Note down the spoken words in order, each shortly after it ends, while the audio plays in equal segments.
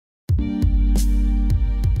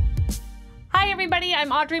everybody,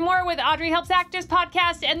 I'm Audrey Moore with Audrey Helps Actors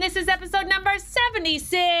Podcast, and this is episode number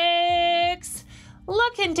 76.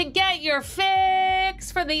 Looking to get your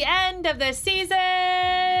fix for the end of the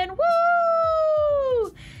season.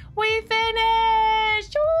 Woo! We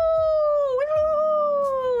finished!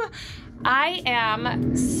 Woo! I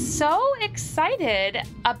am so excited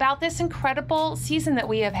about this incredible season that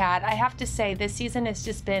we have had. I have to say, this season has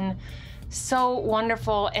just been so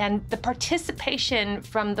wonderful, and the participation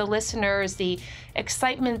from the listeners, the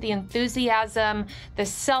excitement, the enthusiasm, the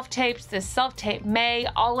self-tapes, the self-tape May,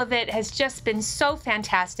 all of it has just been so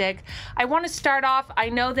fantastic. I want to start off, I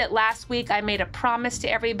know that last week I made a promise to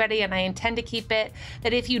everybody, and I intend to keep it,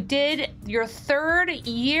 that if you did your third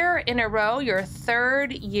year in a row, your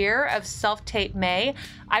third year of self-tape May,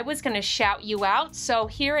 I was going to shout you out. So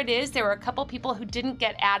here it is. There were a couple people who didn't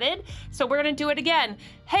get added, so we're going to do it again.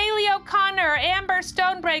 Haley O'Connor, Amber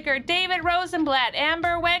Stonebreaker, David Rosenblatt,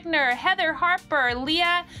 Amber Wagner, Heather Harper,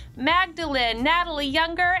 Leah Magdalene, Natalie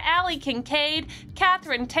Younger, Allie Kincaid,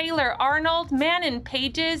 Catherine Taylor Arnold, Manon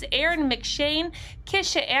Pages, Aaron McShane,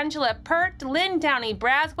 Kisha Angela Pert, Lynn Downey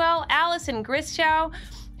Braswell, Allison Grischow,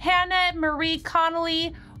 Hannah Marie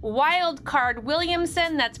Connolly, Wildcard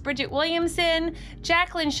Williamson, that's Bridget Williamson,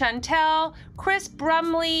 Jacqueline Chantel, Chris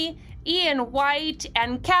Brumley, Ian White,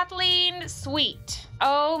 and Kathleen Sweet.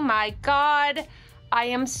 Oh my God, I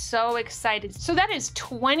am so excited. So that is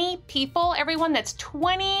 20 people, everyone. That's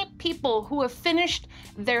 20 people who have finished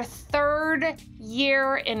their third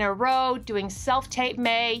year in a row doing self-tape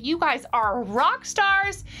May. You guys are rock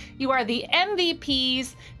stars. You are the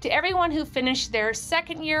MVPs. To everyone who finished their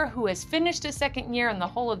second year, who has finished a second year in the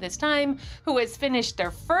whole of this time, who has finished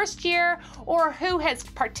their first year, or who has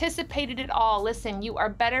participated at all, listen, you are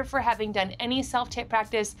better for having done any self-tape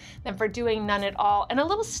practice than for doing none at all. And a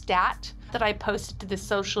little stat that I posted to the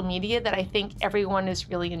social media that I think everyone is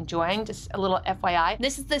really enjoying, just a little FYI.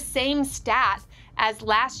 This is the same stat as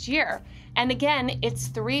last year. And again, it's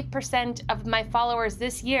 3% of my followers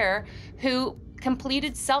this year who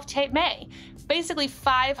completed self-tape May. Basically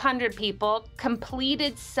 500 people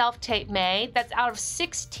completed self-tape May. That's out of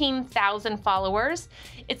 16,000 followers.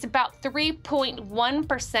 It's about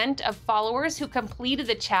 3.1% of followers who completed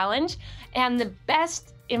the challenge. And the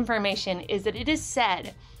best information is that it is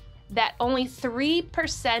said that only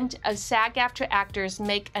 3% of SAG-AFTRA actors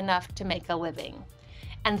make enough to make a living.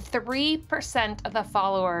 And 3% of the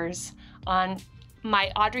followers on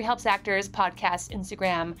my Audrey Helps Actors podcast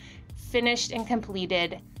Instagram finished and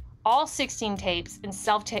completed all 16 tapes in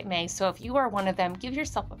self-tape May. So if you are one of them, give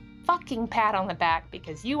yourself a fucking pat on the back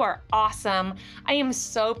because you are awesome. I am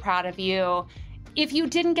so proud of you. If you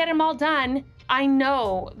didn't get them all done, I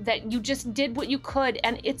know that you just did what you could,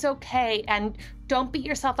 and it's okay. And don't beat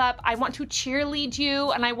yourself up. I want to cheerlead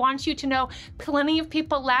you, and I want you to know plenty of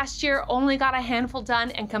people last year only got a handful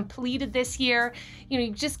done and completed this year. You know,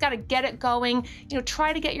 you just got to get it going. You know,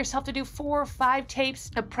 try to get yourself to do 4 or 5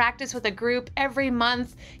 tapes of practice with a group every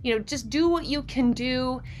month. You know, just do what you can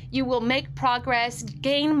do. You will make progress,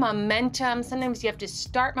 gain momentum. Sometimes you have to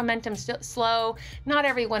start momentum slow. Not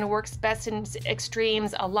everyone works best in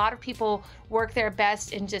extremes. A lot of people work their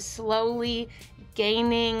best in just slowly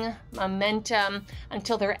gaining momentum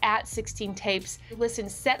until they're at 16 tapes. Listen,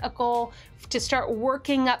 set a goal to start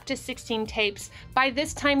working up to 16 tapes by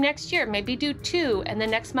this time next year. Maybe do 2, and the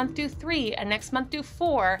next month do 3, and next month do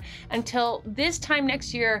 4, until this time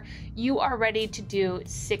next year you are ready to do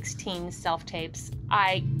 16 self-tapes.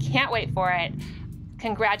 I can't wait for it.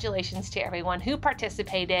 Congratulations to everyone who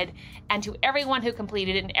participated, and to everyone who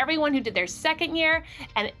completed it, and everyone who did their second year,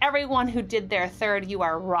 and everyone who did their third. You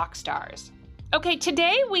are rock stars. Okay,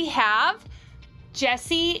 today we have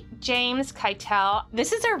Jesse James Keitel.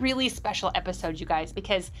 This is a really special episode, you guys,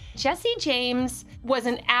 because Jesse James was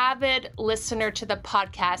an avid listener to the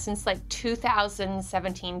podcast since like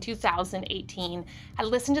 2017, 2018. Had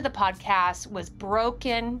listened to the podcast, was broke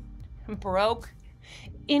in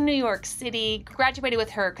New York City, graduated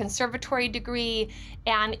with her conservatory degree,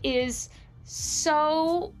 and is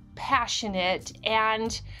so passionate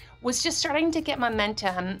and was just starting to get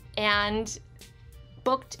momentum and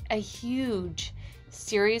booked a huge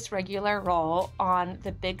series regular role on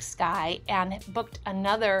The Big Sky and booked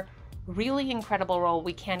another really incredible role.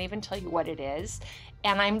 We can't even tell you what it is.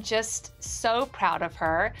 And I'm just so proud of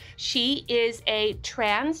her. She is a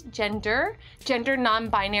transgender, gender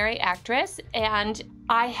non-binary actress, and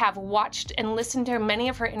I have watched and listened to many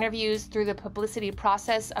of her interviews through the publicity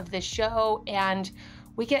process of this show, and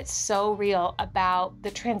we get so real about the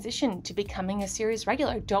transition to becoming a series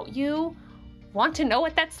regular. Don't you want to know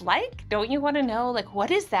what that's like? Don't you want to know, like,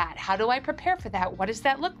 what is that? How do I prepare for that? What does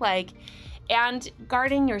that look like? And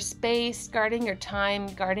guarding your space, guarding your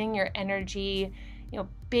time, guarding your energy,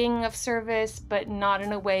 being of service, but not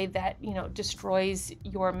in a way that, destroys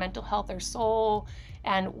your mental health or soul,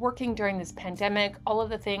 and working during this pandemic, all of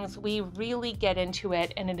the things, we really get into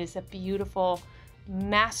it, and it is a beautiful,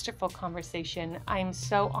 masterful conversation. I'm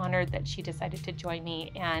so honored that she decided to join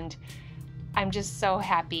me, and I'm just so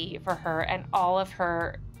happy for her and all of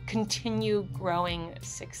her continued growing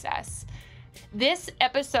success. This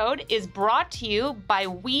episode is brought to you by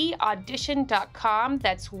weaudition.com.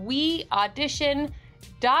 That's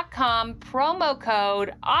weaudition.com, promo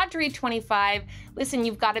code Audrey25. Listen,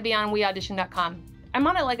 you've got to be on weaudition.com. I'm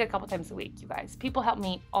on it like a couple times a week, you guys. People help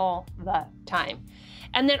me all the time.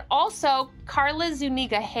 And then also Carla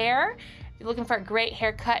Zuniga Hair. If you're looking for a great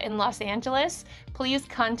haircut in Los Angeles, please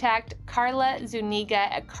contact Carla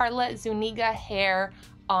Zuniga at Carla Zuniga Hair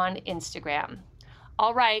on Instagram.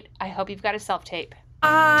 All right, I hope you've got a self-tape.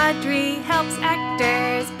 Audrey helps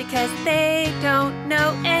actors because they don't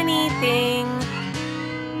know anything.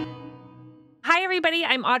 Hi, everybody.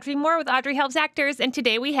 I'm Audrey Moore with Audrey Helps Actors, and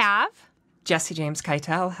today we have... Jesse James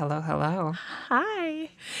Keitel. Hello, hello. Hi.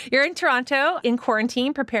 You're in Toronto in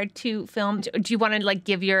quarantine, prepared to film. Do you want to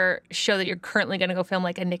give your show that you're currently going to go film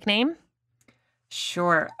a nickname?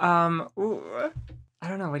 Sure. I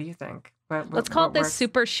don't know. What do you think? Let's call it the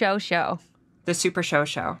Super Show. The Super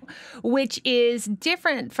Show. Which is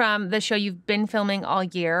different from the show you've been filming all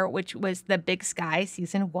year, which was The Big Sky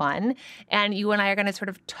Season 1. And you and I are going to sort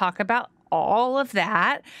of talk about all of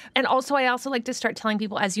that. And also, I also like to start telling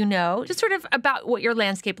people, as you know, just sort of about what your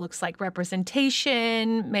landscape looks like,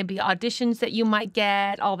 representation, maybe auditions that you might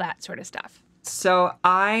get, all that sort of stuff. So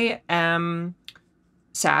I am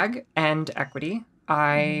SAG and equity.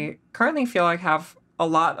 I currently feel like I have a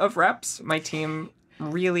lot of reps. My team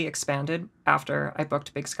really expanded after I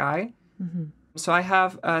booked Big Sky. Mm-hmm. So I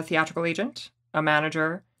have a theatrical agent, a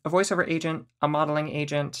manager, a voiceover agent, a modeling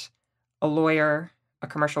agent, a lawyer, a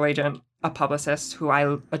commercial agent, a publicist who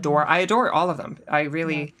I adore. I adore all of them. I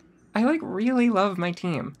really love my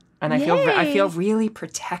team. And I feel really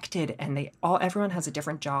protected, and everyone has a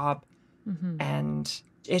different job. Mm-hmm. And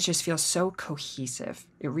it just feels so cohesive.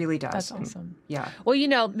 It really does. That's awesome. Yeah.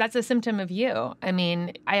 Well, that's a symptom of you. I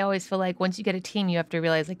mean, I always feel like once you get a team, you have to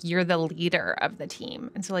realize you're the leader of the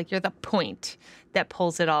team. And so you're the point that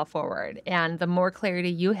pulls it all forward. And the more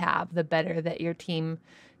clarity you have, the better that your team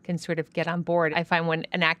can sort of get on board. I find when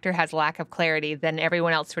an actor has lack of clarity, then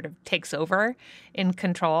everyone else sort of takes over in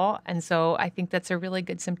control. And so I think that's a really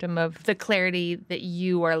good symptom of the clarity that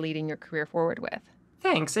you are leading your career forward with.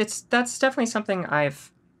 Thanks. That's definitely something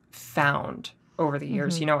I've found over the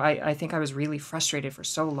years. Mm-hmm. I think I was really frustrated for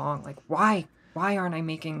so long. Why aren't I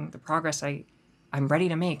making the progress I'm ready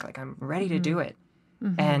to make? I'm ready to do it.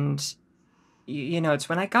 Mm-hmm. And, it's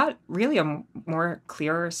when I got really a more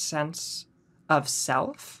clearer sense of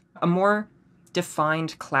self, a more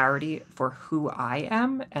defined clarity for who I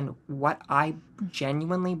am and what I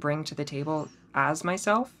genuinely bring to the table as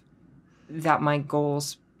myself, that my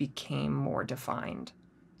goals became more defined.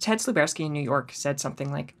 Ted Slubersky in New York said something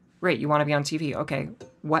like, great, you want to be on TV. Okay,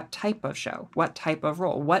 what type of show? What type of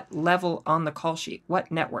role? What level on the call sheet?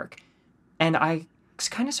 What network? And I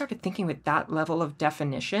kind of started thinking with that level of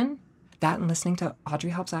definition, that and listening to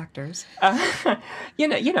Audrey Helps Actors,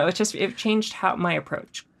 it changed my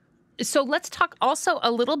approach. So let's talk also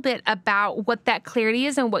a little bit about what that clarity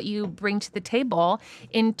is and what you bring to the table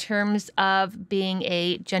in terms of being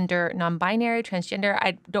a gender non-binary, transgender.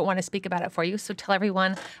 I don't want to speak about it for you, so tell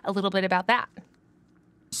everyone a little bit about that.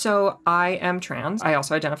 So I am trans. I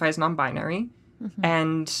also identify as non-binary. Mm-hmm.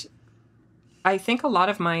 And I think a lot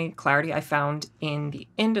of my clarity I found in the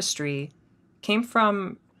industry came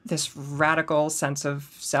from this radical sense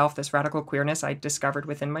of self, this radical queerness I discovered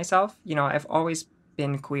within myself. I've always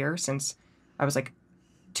been queer since I was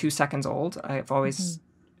 2 seconds old. I've always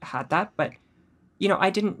had that. But, I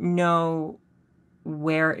didn't know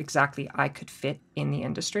where exactly I could fit in the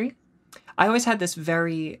industry. I always had this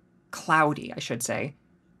very cloudy, I should say,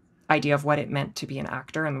 idea of what it meant to be an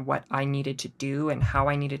actor and what I needed to do and how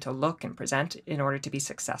I needed to look and present in order to be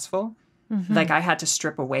successful. Mm-hmm. I had to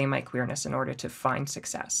strip away my queerness in order to find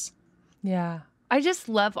success. Yeah. I just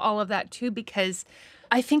love all of that too, because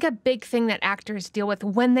I think a big thing that actors deal with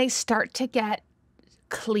when they start to get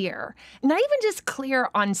clear, not even just clear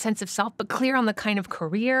on sense of self, but clear on the kind of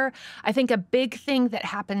career. I think a big thing that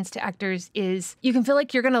happens to actors is you can feel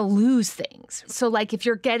like you're going to lose things. So if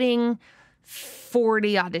you're getting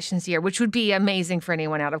 40 auditions a year, which would be amazing for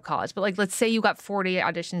anyone out of college. But like, let's say you got 40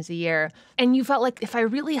 auditions a year and you felt like if I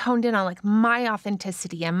really honed in on like my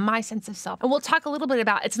authenticity and my sense of self, and we'll talk a little bit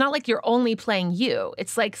about, it's not like you're only playing you.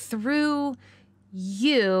 It's like through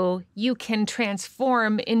you can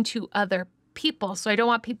transform into other people. So I don't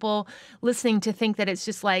want people listening to think that it's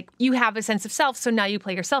just like you have a sense of self, so now you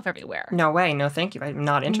play yourself everywhere. No way. No, thank you. I'm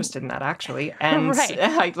not interested in that, actually. And Right.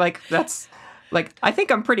 I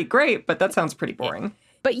think I'm pretty great, but that sounds pretty boring.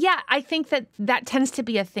 But yeah, I think that tends to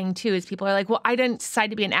be a thing too, is people are like, well, I didn't decide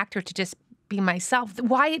to be an actor to just be myself.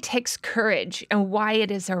 Why it takes courage and why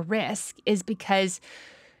it is a risk is because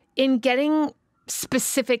in getting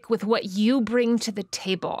specific with what you bring to the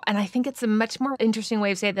table, and I think it's a much more interesting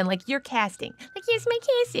way of saying it than like, you're casting. Like, here's my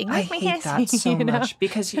casting. I Here's my hate casting. that so you know? much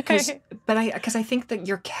because I think that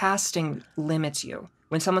your casting limits you.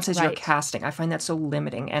 When someone says you're Right. casting, I find that so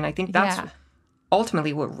limiting. And I think that's Yeah.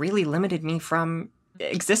 ultimately what really limited me from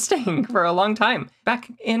existing for a long time.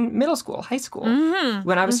 Back in middle school, high school,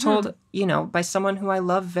 when I was told, by someone who I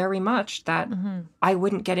love very much that I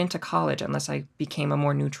wouldn't get into college unless I became a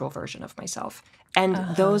more neutral version of myself. And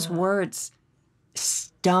those words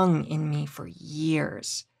stung in me for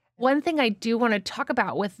years. One thing I do want to talk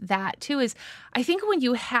about with that too is I think when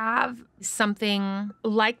you have something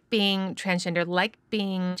like being transgender, like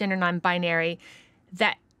being gender non-binary,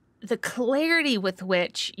 that the clarity with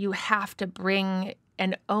which you have to bring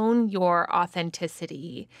and own your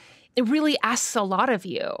authenticity, it really asks a lot of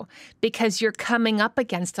you because you're coming up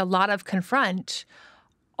against a lot of confront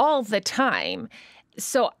all the time.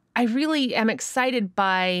 So I really am excited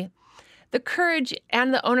by the courage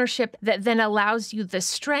and the ownership that then allows you the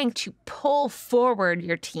strength to pull forward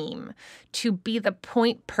your team, to be the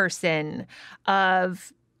point person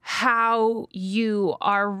of how you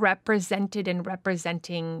are represented and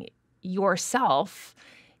representing yourself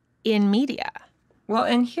in media. Well,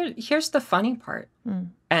 and here's the funny part.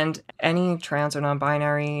 And any trans or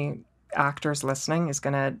non-binary actors listening is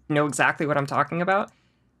going to know exactly what I'm talking about.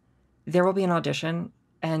 There will be an audition,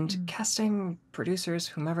 and casting producers,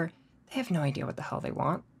 whomever, they have no idea what the hell they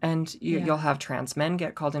want. And you'll have trans men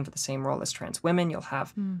get called in for the same role as trans women. You'll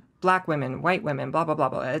have black women, white women, blah, blah, blah,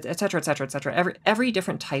 blah, et cetera, et cetera, et cetera. Every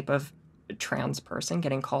different type of trans person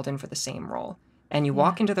getting called in for the same role. And you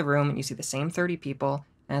walk into the room and you see the same 30 people.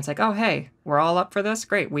 And it's like, oh, hey, we're all up for this?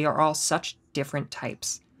 Great. We are all such different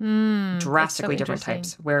types. Drastically different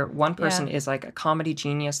types. Where one person is like a comedy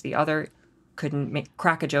genius. The other couldn't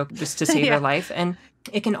crack a joke just to save their life. And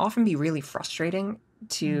it can often be really frustrating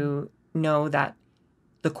to know that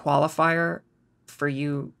the qualifier for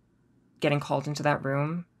you getting called into that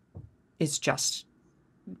room is just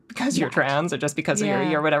because you're trans or just because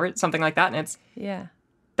you're whatever, something like that. And it's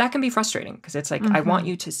that can be frustrating because it's like, I want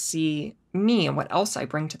you to see me and what else I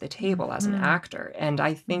bring to the table as an actor. And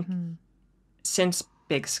I think since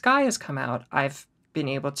Big Sky has come out, I've been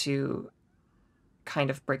able to kind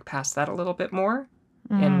of break past that a little bit more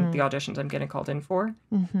in the auditions I'm getting called in for.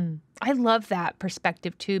 I love that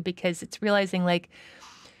perspective too, because it's realizing like,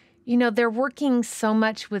 they're working so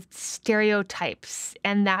much with stereotypes,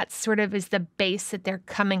 and that sort of is the base that they're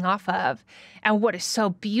coming off of. And what is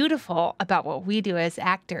so beautiful about what we do as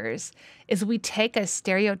actors is we take a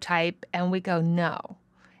stereotype and we go, no.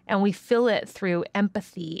 And we fill it through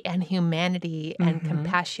empathy and humanity and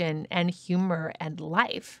compassion and humor and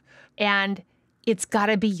life. And it's got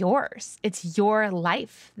to be yours. It's your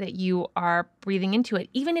life that you are breathing into it.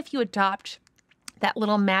 Even if you adopt that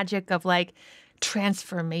little magic of like,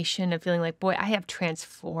 transformation of feeling like, boy, I have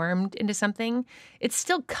transformed into something. It's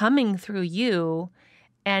still coming through you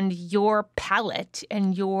and your palette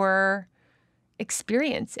and your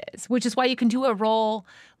experiences, which is why you can do a role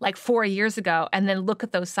like 4 years ago and then look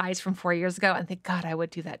at those sides from 4 years ago and think, God, I would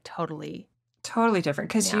do that totally different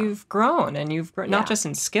because you've grown and you've grown, not just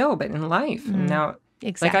in skill, but in life. And now,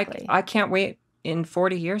 exactly. like I can't wait in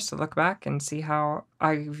 40 years to look back and see how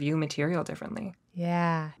I view material differently.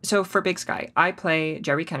 Yeah. So for Big Sky, I play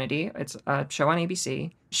Jerry Kennedy. It's a show on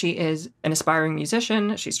ABC. She is an aspiring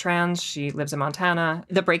musician. She's trans. She lives in Montana.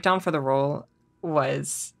 The breakdown for the role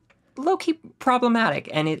was low-key problematic,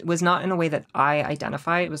 and it was not in a way that I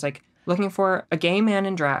identify. It was like looking for a gay man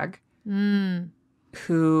in drag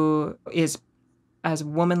who is as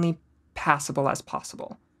womanly passable as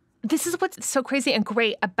possible. This is what's so crazy and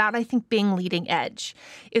great about, I think, being leading edge,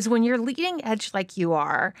 is when you're leading edge like you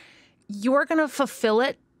are, you're going to fulfill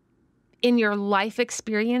it in your life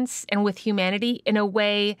experience and with humanity in a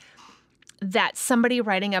way that somebody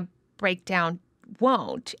writing a breakdown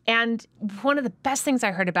won't. And one of the best things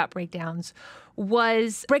I heard about breakdowns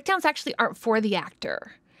was breakdowns actually aren't for the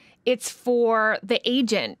actor. it's for the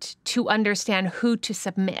agent to understand who to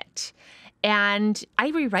submit. And I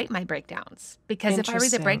rewrite my breakdowns because if I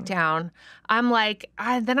read the breakdown, I'm like,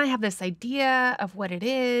 then I have this idea of what it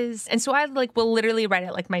is. And so I will literally write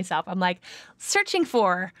it like myself. I'm like, searching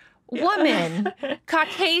for woman,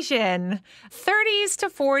 Caucasian, 30s to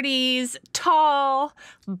 40s, tall,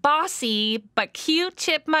 bossy, but cute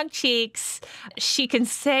chipmunk cheeks. She can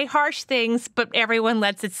say harsh things, but everyone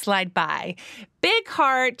lets it slide by. Big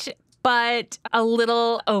heart, but a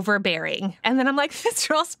little overbearing. And then I'm like, this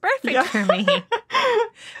role's perfect for me.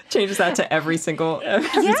 Changes that to every single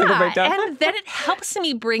breakdown. And then it helps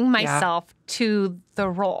me bring myself to the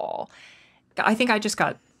role. I think I just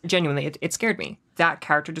got, genuinely, it scared me. That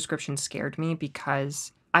character description scared me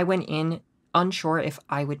because I went in unsure if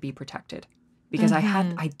I would be protected. Because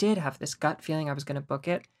I did have this gut feeling I was going to book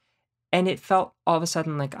it. And it felt all of a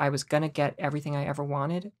sudden like I was going to get everything I ever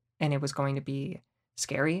wanted. And it was going to be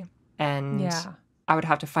scary. And I would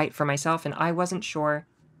have to fight for myself. And I wasn't sure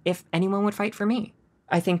if anyone would fight for me.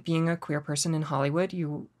 I think being a queer person in Hollywood,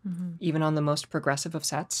 you, even on the most progressive of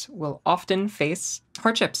sets, will often face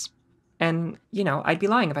hardships. And, I'd be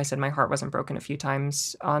lying if I said my heart wasn't broken a few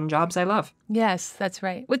times on jobs I love. Yes, that's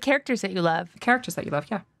right. With characters that you love. Characters that you love,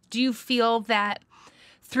 yeah. Do you feel that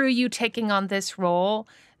through you taking on this role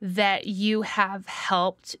that you have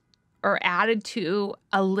helped or added to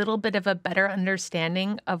a little bit of a better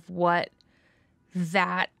understanding of what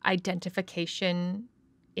that identification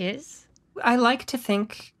is? I like to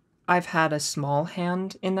think I've had a small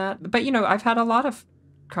hand in that. But, I've had a lot of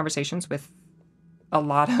conversations with a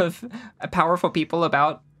lot of powerful people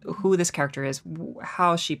about who this character is,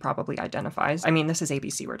 how she probably identifies. I mean, this is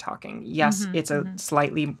ABC we're talking. Yes, it's a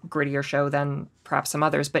slightly grittier show than perhaps some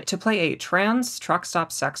others, but to play a trans truck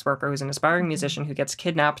stop sex worker who's an aspiring musician who gets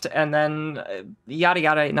kidnapped and then yada,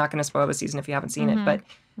 yada, not going to spoil the season if you haven't seen it, but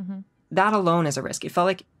that alone is a risk. It felt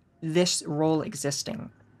like this role existing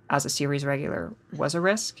as a series regular was a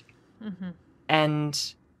risk.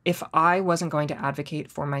 And if I wasn't going to advocate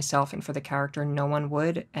for myself and for the character, no one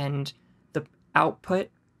would. And the output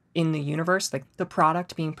in the universe, like the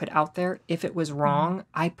product being put out there, if it was wrong,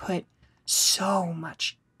 I put so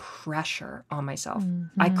much pressure on myself.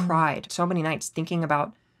 I cried so many nights thinking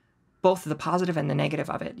about both the positive and the negative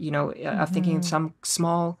of it, of thinking of some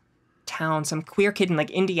small town, some queer kid in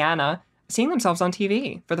Indiana, seeing themselves on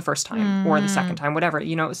TV for the first time or the second time, whatever,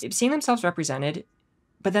 seeing themselves represented,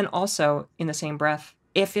 but then also in the same breath,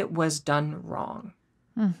 if it was done wrong.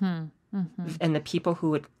 And the people who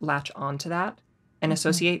would latch onto that and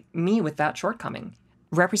associate me with that shortcoming.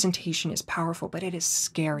 Representation is powerful, but it is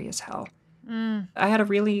scary as hell. I had a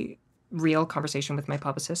really real conversation with my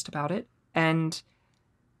publicist about it. And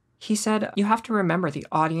he said, you have to remember the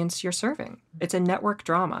audience you're serving. It's a network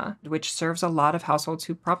drama, which serves a lot of households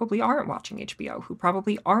who probably aren't watching HBO, who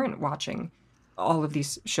probably aren't watching all of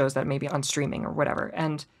these shows that may be on streaming or whatever.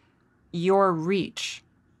 And your reach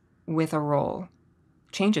with a role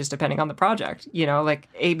changes depending on the project,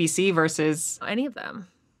 ABC versus any of them.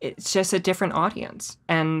 It's just a different audience.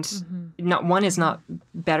 And not one is not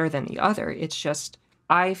better than the other. It's just,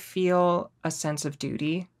 I feel a sense of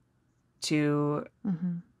duty to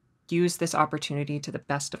use this opportunity to the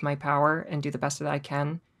best of my power and do the best that I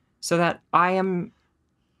can so that I am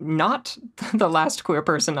not the last queer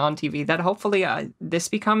person on TV, that hopefully this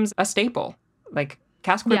becomes a staple.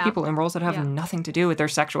 Cast queer people in roles that have nothing to do with their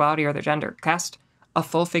sexuality or their gender. Cast a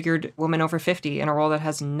full-figured woman over 50 in a role that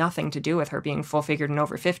has nothing to do with her being full-figured and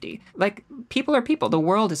over 50. People are people. The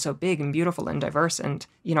world is so big and beautiful and diverse. And,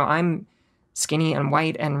 I'm skinny and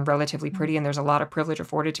white and relatively pretty, and there's a lot of privilege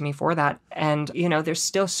afforded to me for that. And, there's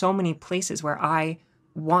still so many places where I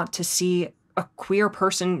want to see a queer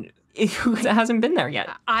person who hasn't been there yet.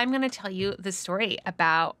 I'm going to tell you the story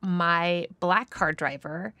about my black car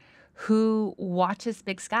driver who watches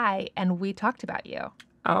Big Sky, and we talked about you.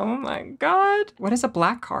 Oh my God. What is a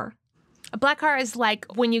black car? A black car is like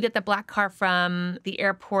when you get the black car from the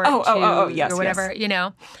airport yes, or whatever,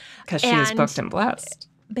 Because she is booked and blessed.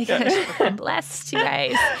 Because she's booked and blessed, you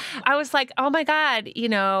guys. I was like, oh my God,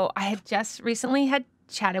 I had just recently had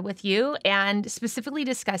chatted with you and specifically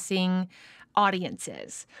discussing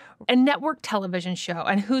audiences, a network television show,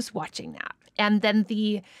 and who's watching that. And then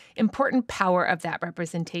the important power of that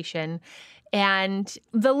representation and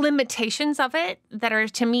the limitations of it that are,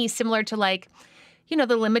 to me, similar to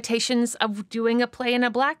the limitations of doing a play in a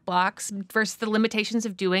black box versus the limitations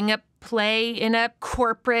of doing a play in a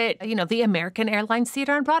corporate, the American Airlines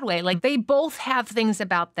Theater on Broadway. They both have things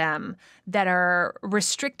about them that are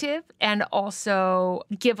restrictive and also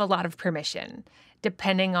give a lot of permission,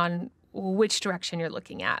 depending on which direction you're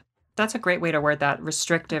looking at. That's a great way to word that.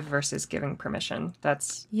 Restrictive versus giving permission.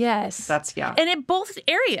 Yes. Yeah. And in both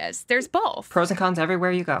areas, there's both. Pros and cons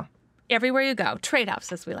everywhere you go. Everywhere you go.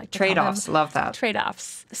 Trade-offs, as we like to call them. Trade-offs. Love that.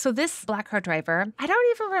 Trade-offs. So this black car driver, I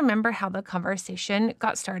don't even remember how the conversation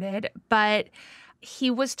got started, but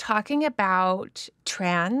he was talking about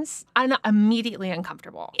trans. I'm immediately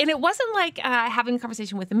uncomfortable. And it wasn't like having a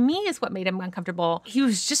conversation with me is what made him uncomfortable. He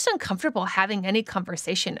was just uncomfortable having any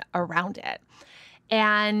conversation around it.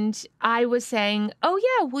 And I was saying, oh,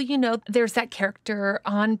 yeah, well, there's that character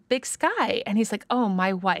on Big Sky. And he's like, oh,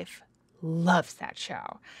 my wife loves that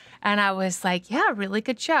show. And I was like, yeah, really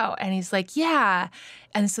good show. And he's like, yeah.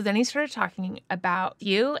 And so then he started talking about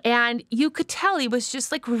you. And you could tell he was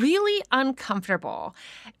just like really uncomfortable.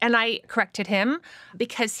 And I corrected him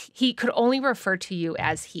because he could only refer to you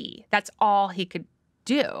as he. That's all he could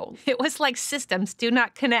do. It was like systems do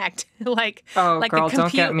not connect. like girl,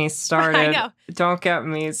 don't get me started. I know. Don't get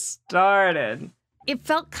me started. It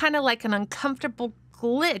felt kind of like an uncomfortable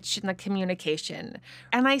glitch in the communication.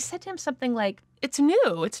 And I said to him something like, it's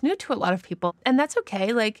new. It's new to a lot of people. And that's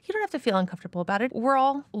okay. Like, you don't have to feel uncomfortable about it. We're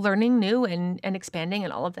all learning new and expanding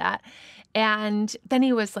and all of that. And then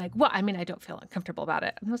he was like, well, I mean, I don't feel uncomfortable about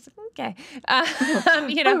it. And I was like, okay.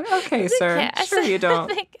 Okay, sir. Okay. Sure you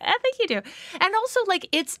don't. I think you do. And also, like,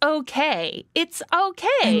 it's okay. It's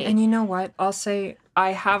okay. And you know what? I'll say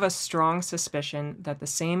I have a strong suspicion that the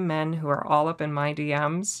same men who are all up in my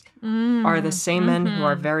DMs are the same men who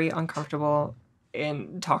are very uncomfortable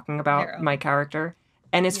in talking about my character.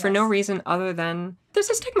 And it's for no reason other than there's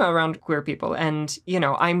a stigma around queer people. And,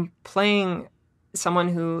 I'm playing someone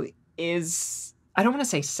who is, I don't want to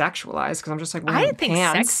say sexualized because I'm just like wearing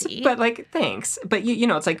pants. Sexy. But like, thanks. But,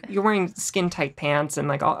 it's like you're wearing skin tight pants and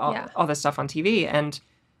like all this stuff on TV. And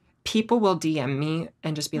people will DM me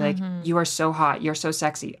and just be like, you are so hot. You're so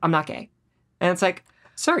sexy. I'm not gay. And it's like,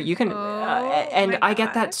 sir, you can. And I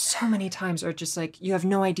get that so many times, or just like, you have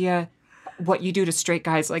no idea what you do to straight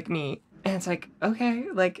guys like me. And it's like, okay,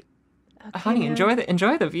 like, honey, enjoy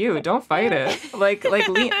the view. Don't fight it.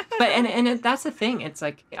 But and that's the thing. It's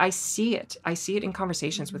like, I see it in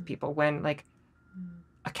conversations with people when like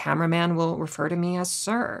a cameraman will refer to me as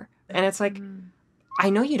sir. And it's like, I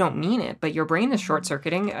know you don't mean it, but your brain is short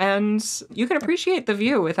circuiting and you can appreciate the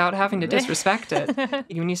view without having to disrespect it.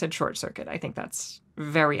 When you said short circuit, I think that's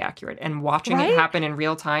very accurate. And watching it happen in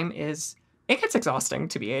real time it gets exhausting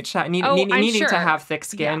to be aged. Needing to have thick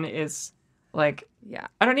skin is like,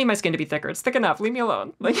 I don't need my skin to be thicker. It's thick enough. Leave me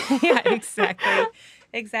alone. Like, yeah,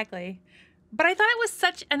 exactly. But I thought it was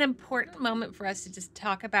such an important moment for us to just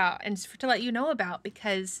talk about and to let you know about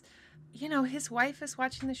because, his wife is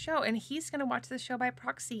watching the show and he's going to watch the show by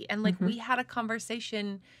proxy. And like, we had a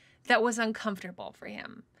conversation that was uncomfortable for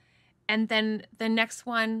him. And then the next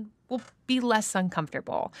one will be less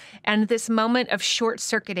uncomfortable. And this moment of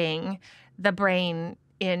short-circuiting the brain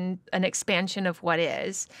in an expansion of what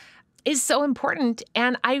is so important.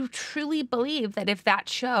 And I truly believe that if that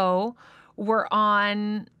show were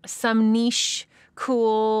on some niche,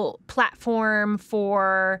 cool platform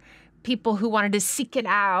for people who wanted to seek it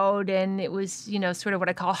out and it was, sort of what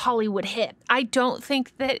I call Hollywood hip, I don't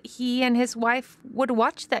think that he and his wife would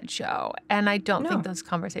watch that show. And I don't think those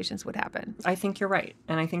conversations would happen. I think you're right.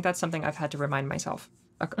 And I think that's something I've had to remind myself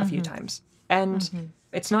a few times. And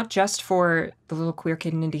it's not just for the little queer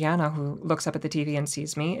kid in Indiana who looks up at the TV and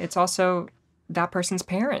sees me. It's also that person's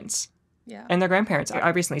parents and their grandparents. I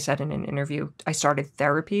recently said in an interview, I started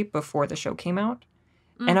therapy before the show came out.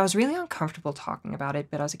 And I was really uncomfortable talking about it.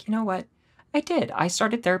 But I was like, you know what? I did. I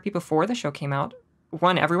started therapy before the show came out.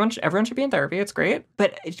 One, everyone should be in therapy. It's great.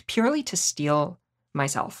 But it's purely to steel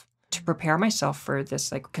myself, to prepare myself for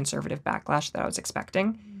this like conservative backlash that I was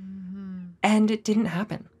expecting. And it didn't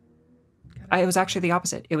happen. It was actually the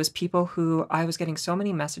opposite. It was people who I was getting so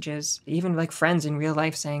many messages, even like friends in real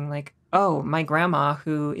life saying like, oh, my grandma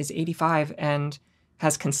who is 85 and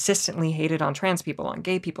has consistently hated on trans people, on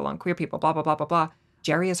gay people, on queer people, blah, blah, blah, blah, blah.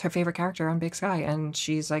 Jerry is her favorite character on Big Sky. And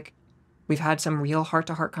she's like, we've had some real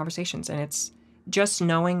heart-to-heart conversations. And it's just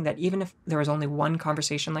knowing that even if there was only one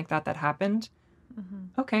conversation like that happened,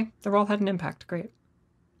 okay, the role had an impact. Great.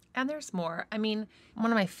 And there's more. I mean,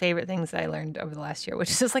 one of my favorite things that I learned over the last year, which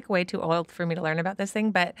is just like way too old for me to learn about this thing,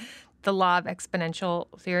 but the law of exponential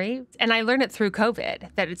theory. And I learned it through COVID,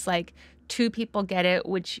 that it's like 2 people get it,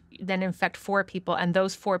 which then infect 4 people, and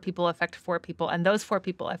those 4 people affect 4 people, and those 4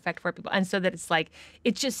 people affect 4 people. And so that it's like,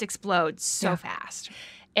 it just explodes so fast.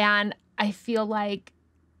 And I feel like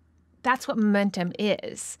that's what momentum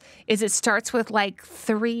is it starts with like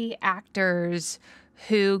 3 actors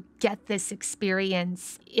who get this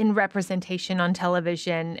experience in representation on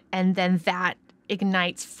television, and then that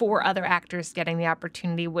ignites 4 other actors getting the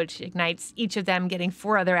opportunity, which ignites each of them getting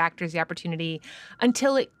 4 other actors the opportunity,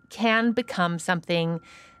 until it can become something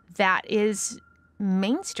that is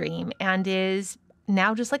mainstream and is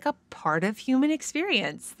now just like a part of human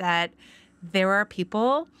experience, that there are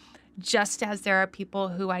people, just as there are people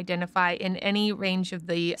who identify in any range of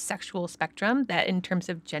the sexual spectrum, that in terms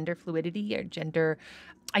of gender fluidity or gender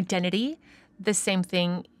identity, the same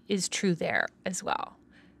thing is true there as well.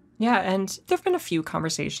 Yeah, and there have been a few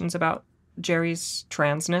conversations about Jerry's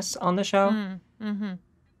transness on the show. Mm-hmm.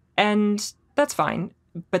 And that's fine.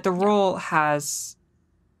 But the role has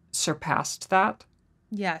surpassed that.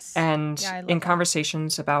 Yes. And in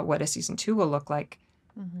conversations about what a season 2 will look like,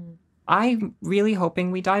 I'm really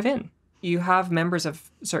hoping we dive in. You have members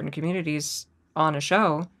of certain communities on a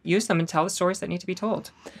show, use them and tell the stories that need to be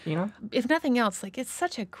told, you know? If nothing else, like, it's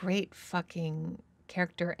such a great fucking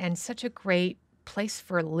character and such a great place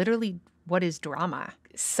for literally what is drama.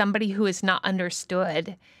 Somebody who is not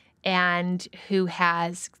understood and who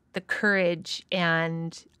has the courage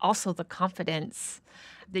and also the confidence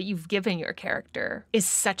that you've given your character is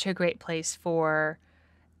such a great place for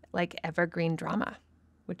like evergreen drama,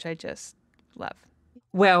 which I just love.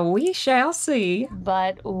 Well, we shall see.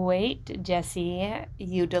 But wait, Jesse,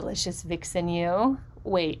 you delicious vixen, you.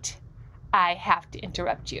 Wait, I have to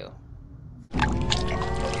interrupt you.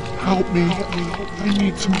 Help me. I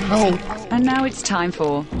need some help. And now it's time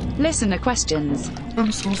for listener questions.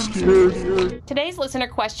 I'm so scared. Today's listener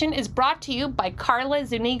question is brought to you by Carla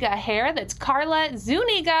Zuniga Hair. That's Carla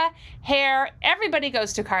Zuniga Hair. Everybody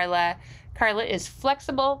goes to Carla. Carla is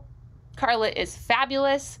flexible. Carla is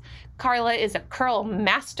fabulous. Carla is a curl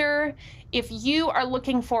master. If you are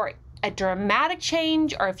looking for a dramatic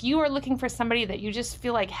change, or if you are looking for somebody that you just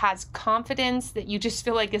feel like has confidence, that you just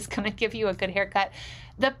feel like is going to give you a good haircut,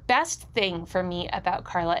 the best thing for me about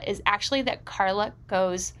Carla is actually that Carla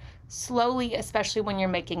goes slowly, especially when you're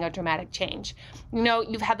making a dramatic change. You know,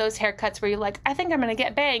 you've had those haircuts where you're like, I think I'm going to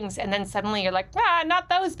get bangs, and then suddenly you're like, not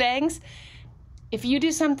those bangs. If you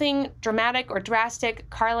do something dramatic or drastic,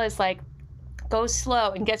 Carla is like, goes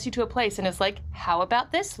slow and gets you to a place and is like, how about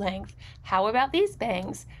this length? How about these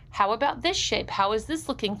bangs? How about this shape? How is this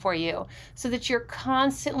looking for you? So that you're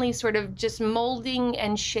constantly sort of just molding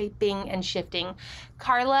and shaping and shifting.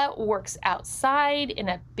 Carla works outside in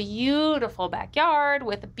a beautiful backyard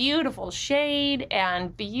with a beautiful shade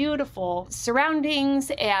and beautiful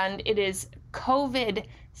surroundings, and it is COVID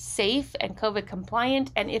safe and COVID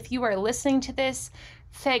compliant. And if you are listening to this,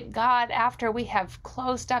 thank God, after we have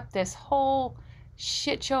closed up this whole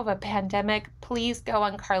shit show of a pandemic, please go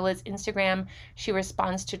on Carla's Instagram. She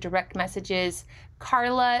responds to direct messages.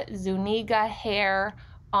 Carla Zuniga Hair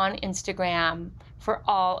on Instagram for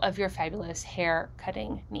all of your fabulous hair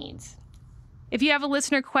cutting needs. If you have a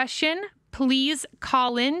listener question, please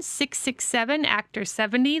call in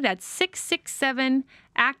 667-ACTOR-70. That's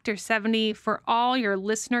 667-ACTOR-70 for all your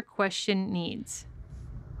listener question needs.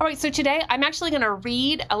 All right, so today I'm actually going to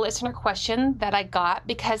read a listener question that I got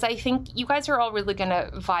because I think you guys are all really going to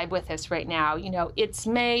vibe with this right now. You know, it's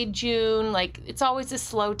May, June, like it's always a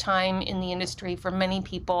slow time in the industry for many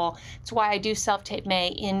people. It's why I do self-tape May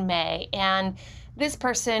in May. And this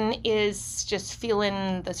person is just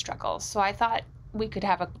feeling the struggles. So I thought we could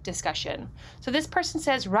have a discussion. So this person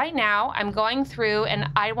says, right now I'm going through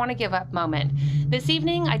an I want to give up moment. This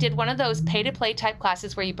evening I did one of those pay-to-play type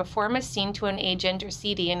classes where you perform a scene to an agent or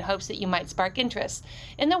CD in hopes that you might spark interest.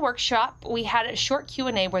 In the workshop, we had a short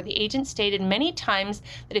Q&A where the agent stated many times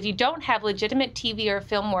that if you don't have legitimate TV or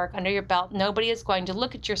film work under your belt, nobody is going to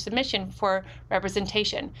look at your submission for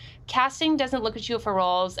representation. Casting doesn't look at you for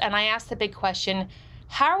roles, and I asked the big question,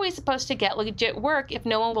 how are we supposed to get legit work if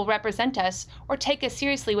no one will represent us or take us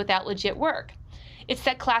seriously without legit work? It's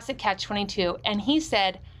that classic catch-22. And he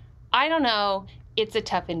said, I don't know, it's a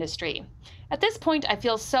tough industry. At this point, I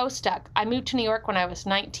feel so stuck. I moved to New York when I was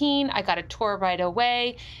 19. I got a tour right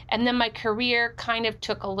away. And then my career kind of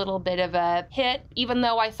took a little bit of a hit, even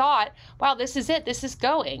though I thought, wow, this is it. This is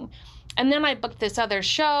going. And then I booked this other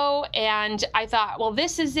show and I thought, well,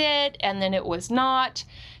 this is it. And then it was not.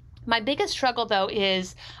 My biggest struggle, though,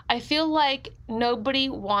 is I feel like nobody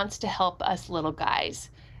wants to help us little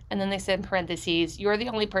guys. And then they said in parentheses, you're the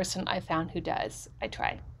only person I found who does. I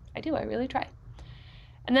try. I do. I really try.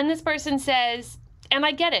 And then this person says, and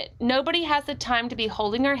I get it. Nobody has the time to be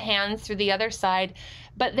holding our hands through the other side,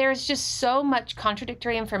 but there's just so much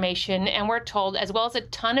contradictory information, and we're told, as well as a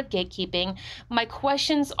ton of gatekeeping. My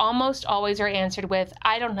questions almost always are answered with,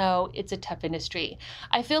 I don't know, it's a tough industry.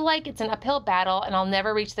 I feel like it's an uphill battle, and I'll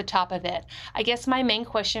never reach the top of it. I guess my main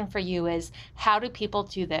question for you is, how do people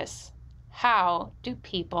do this? How do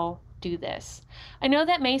people do this? I know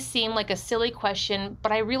that may seem like a silly question,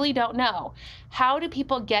 but I really don't know. How do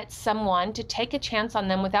people get someone to take a chance on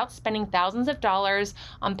them without spending thousands of dollars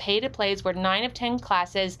on pay-to-plays where 9 of 10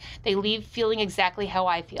 classes they leave feeling exactly how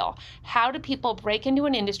I feel? How do people break into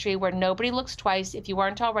an industry where nobody looks twice if you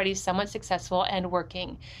aren't already somewhat successful and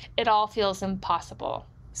working? It all feels impossible.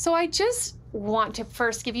 So I just want to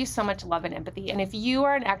first give you so much love and empathy. And if you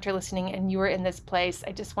are an actor listening and you are in this place,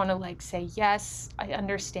 I just want to say, yes, I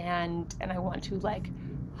understand. And I want to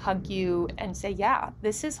hug you and say, yeah,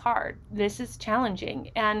 this is hard. This is challenging.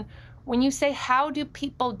 And when you say, how do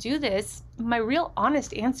people do this? My real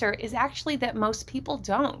honest answer is actually that most people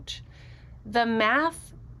don't. The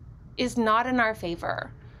math is not in our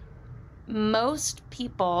favor. Most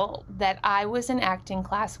people that I was in acting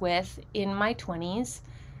class with in my 20s,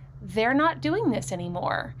 they're not doing this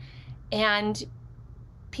anymore. And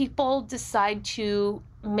people decide to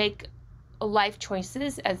make life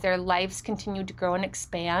choices as their lives continue to grow and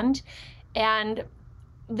expand. And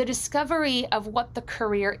the discovery of what the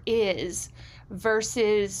career is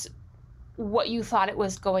versus what you thought it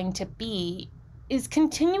was going to be is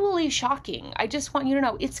continually shocking. I just want you to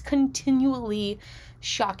know it's continually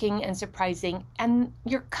shocking and surprising. And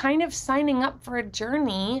you're kind of signing up for a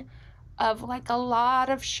journey of a lot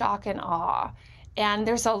of shock and awe. And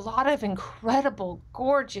there's a lot of incredible,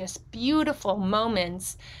 gorgeous, beautiful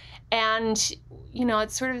moments. And,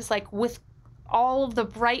 it's sort of with all of the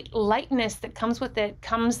bright lightness that comes with it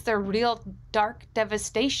comes the real dark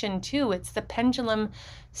devastation too. It's the pendulum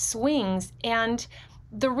swings. And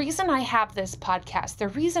the reason I have this podcast, the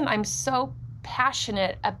reason I'm so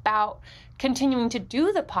passionate about continuing to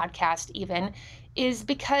do the podcast even, is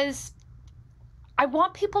because I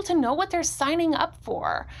want people to know what they're signing up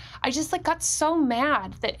for. I just got so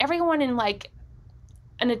mad that everyone in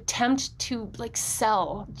an attempt to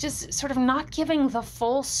sell, just sort of not giving the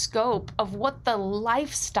full scope of what the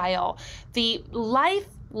lifestyle, the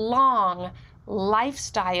lifelong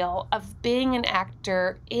lifestyle of being an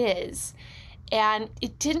actor is. And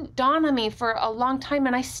it didn't dawn on me for a long time,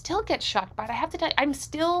 and I still get shocked by it. I have to tell you, I'm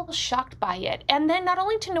still shocked by it. And then not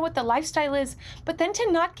only to know what the lifestyle is, but then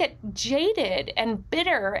to not get jaded and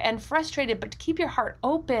bitter and frustrated, but to keep your heart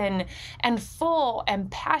open and full and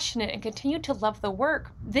passionate and continue to love the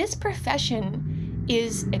work. This profession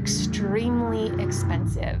is extremely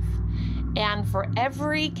expensive. And for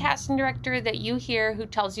every casting director that you hear who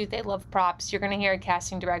tells you they love props, you're going to hear a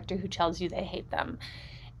casting director who tells you they hate them.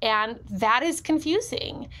 And that is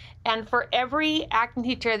confusing. And for every acting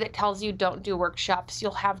teacher that tells you don't do workshops,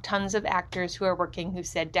 you'll have tons of actors who are working who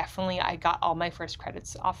said, definitely, I got all my first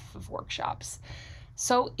credits off of workshops.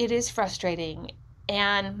 So it is frustrating.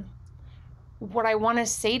 And what I want to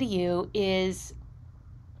say to you is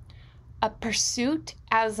a pursuit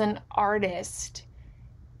as an artist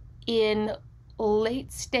in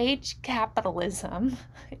late stage capitalism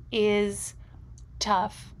is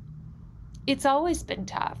tough. It's always been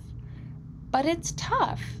tough, but it's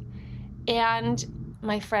tough. And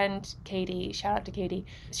my friend Katie, shout out to Katie,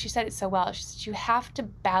 she said it so well. She said, you have to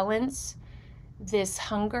balance this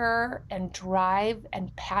hunger and drive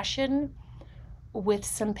and passion with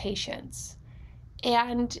some patience.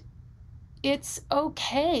 And it's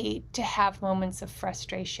okay to have moments of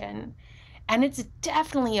frustration. And it's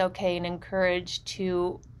definitely okay and encouraged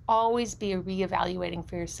to always be reevaluating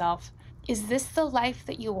for yourself. Is this the life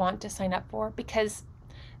that you want to sign up for? Because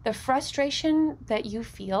the frustration that you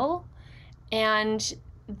feel and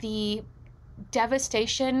the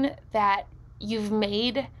devastation that you've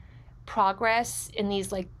made progress in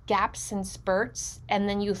these gaps and spurts, and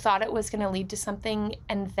then you thought it was going to lead to something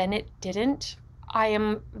and then it didn't. I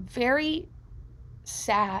am very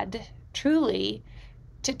sad, truly,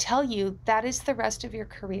 to tell you that is the rest of your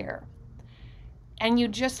career. And you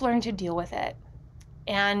just learn to deal with it.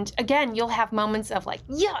 And again, you'll have moments of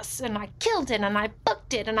yes, and I killed it, and I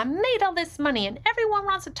booked it, and I made all this money, and everyone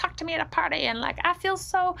wants to talk to me at a party, and I feel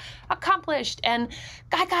so accomplished, and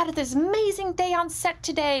I got this amazing day on set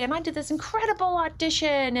today, and I did this incredible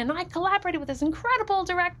audition, and I collaborated with this incredible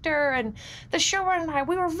director, and the showrunner and I,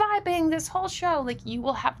 we were vibing this whole show. You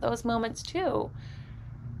will have those moments too.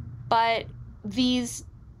 But these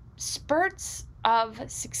spurts of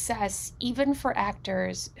success, even for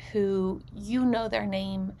actors who their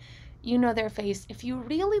name, their face, if you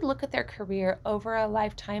really look at their career over a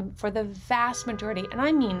lifetime, for the vast majority, and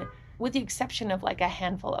I mean with the exception of a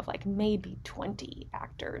handful of maybe 20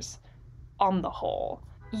 actors on the whole,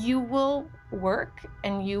 you will work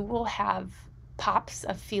and you will have pops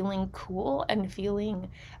of feeling cool and feeling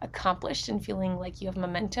accomplished and feeling like you have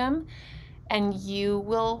momentum. And you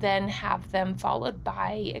will then have them followed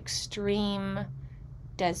by extreme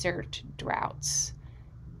desert droughts.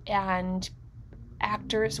 And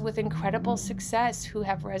actors with incredible success who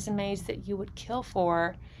have resumes that you would kill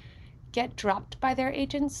for get dropped by their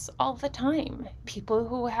agents all the time. People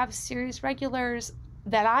who have series regulars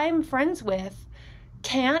that I'm friends with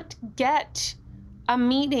can't get a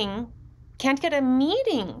meeting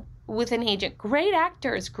with an agent. Great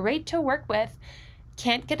actors, great to work with,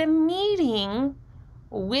 can't get a meeting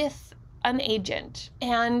with an agent.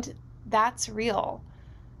 And that's real.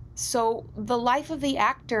 So the life of the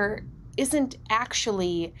actor isn't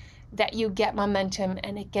actually that you get momentum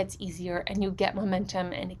and it gets easier, and you get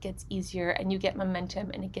momentum and it gets easier, and you get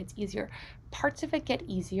momentum and it gets easier. Parts of it get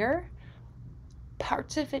easier,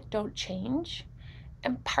 parts of it don't change,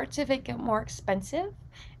 and parts of it get more expensive,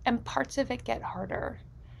 and parts of it get harder.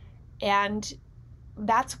 And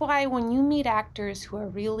that's why when you meet actors who are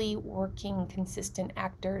really working, consistent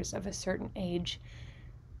actors of a certain age,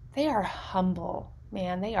 they are humble,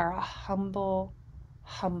 man. They are a humble,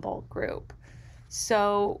 humble group.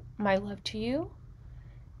 So my love to you.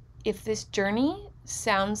 If this journey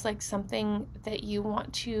sounds like something that you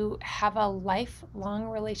want to have a lifelong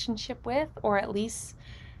relationship with, or at least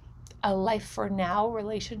a life for now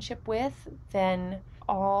relationship with, then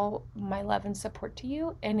all my love and support to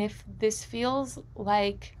you. And if this feels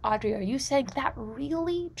like, Audrey, are you saying that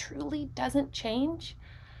really, truly doesn't change?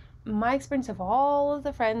 My experience of all of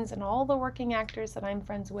the friends and all the working actors that I'm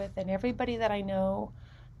friends with and everybody that I know,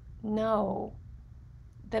 no,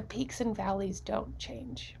 the peaks and valleys don't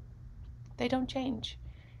change. They don't change.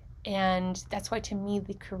 And that's why, to me,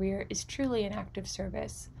 the career is truly an act of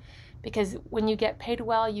service. Because when you get paid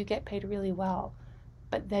well, you get paid really well.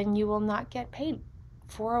 But then you will not get paid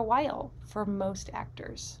for a while for most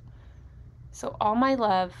actors. So all my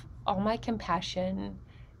love, all my compassion,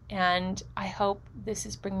 and I hope this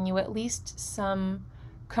is bringing you at least some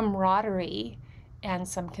camaraderie and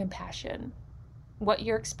some compassion. What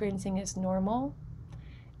you're experiencing is normal,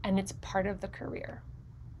 and it's part of the career.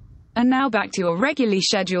 And now back to your regularly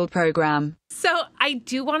scheduled program. So I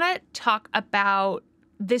do want to talk about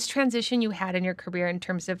this transition you had in your career in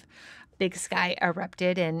terms of Big Sky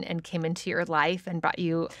erupted and came into your life and brought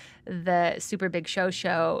you the Super Big Show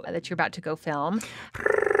that you're about to go film.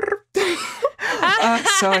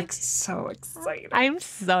 So excited. I'm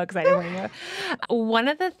so excited for you. One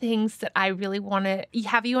of the things that I really want to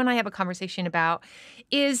have you and I have a conversation about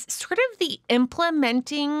is sort of the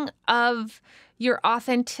implementing of your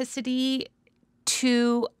authenticity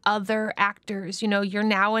to other actors. You know, you're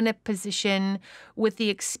now in a position with the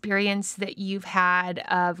experience that you've had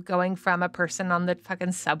of going from a person on the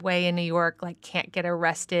fucking subway in New York, like can't get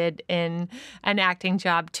arrested in an acting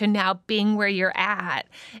job, to now being where you're at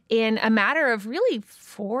in a matter of really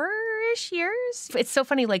 4-ish years. It's so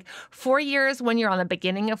funny, like 4 years when you're on the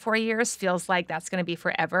beginning of 4 years feels like that's going to be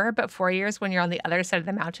forever. But 4 years when you're on the other side of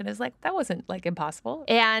the mountain is like, that wasn't like impossible.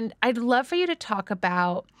 And I'd love for you to talk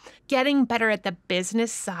about getting better at the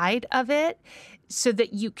business side of it so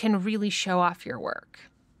that you can really show off your work.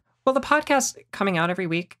 Well, the podcast coming out every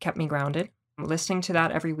week kept me grounded. Listening to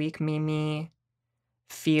that every week made me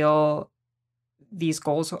feel these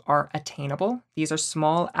goals are attainable. These are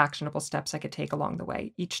small, actionable steps I could take along the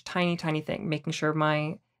way. Each tiny, tiny thing, making sure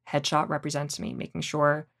my headshot represents me, making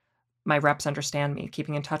sure my reps understand me,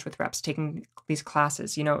 keeping in touch with reps, taking these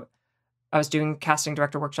classes. You know, I was doing casting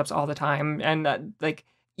director workshops all the time. And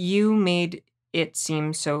you made it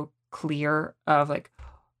seem so clear of like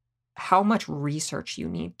how much research you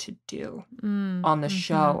need to do on the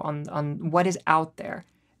show, on what is out there.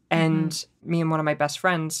 And me and one of my best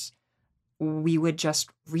friends, we would just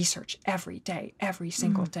research every day, every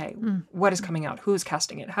single day. What is coming out? Who's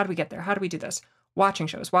casting it? How do we get there? How do we do this? Watching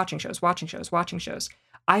shows.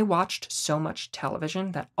 I watched so much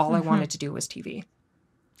television that all I wanted to do was TV.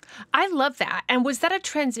 I love that. And was that a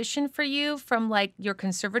transition for you from like your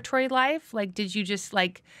conservatory life? Like, did you just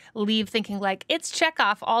like leave thinking like it's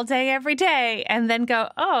Chekhov all day, every day, and then go,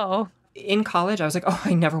 oh. In college, I was like, oh,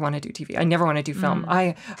 I never want to do TV. I never want to do film.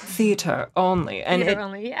 Theater only. And Theater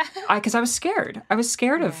only, yeah. Because I was scared. I was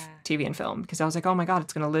scared of TV and film because I was like, oh my God,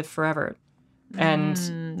 it's going to live forever. And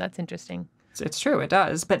that's interesting. It's true, it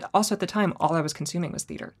does. But also at the time, all I was consuming was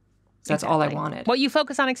theater. So that's all I wanted. What you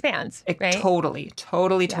focus on expands, right? Totally.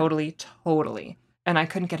 And I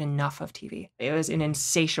couldn't get enough of TV. It was an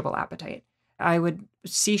insatiable appetite. I would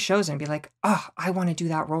see shows and be like, oh, I want to do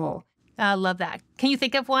that role. I love that. Can you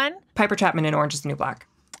think of one? Piper Chapman in Orange is the New Black.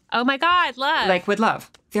 Oh my God, love. Like, would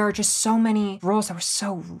love. There are just so many roles that were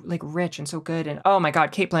so, like, rich and so good. And, oh my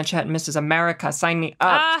God, Cate Blanchett and Mrs. America, sign me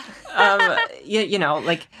up.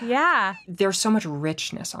 Yeah. There's so much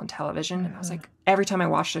richness on television. And I was like, every time I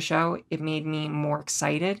watched the show, it made me more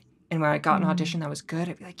excited. And when I got an audition that was good,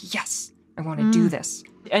 I'd be like, yes, I want to do this.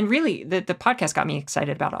 And really, the podcast got me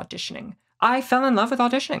excited about auditioning. I fell in love with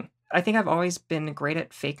auditioning. I think I've always been great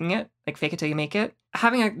at faking it, like fake it till you make it.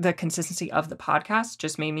 Having the consistency of the podcast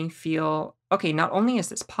just made me feel, okay, not only is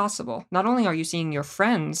this possible, not only are you seeing your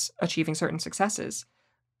friends achieving certain successes,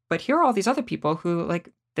 but here are all these other people who,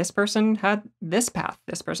 like, this person had this path,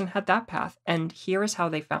 this person had that path, and here is how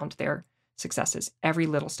they found their successes every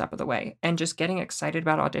little step of the way. And just getting excited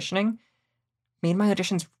about auditioning made my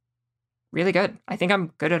auditions really good. I think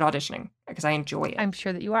I'm good at auditioning because I enjoy it. I'm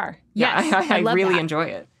sure that you are. Yeah, Yes, I love really that. enjoy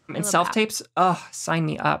it. And love self-tapes, oh, sign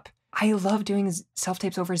me up. I love doing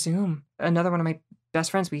self-tapes over Zoom. Another one of my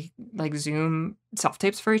best friends, we like Zoom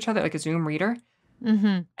self-tapes for each other, like a Zoom reader. Mm-hmm.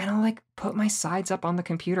 And I'll like put my sides up on the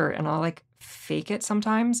computer and I'll like fake it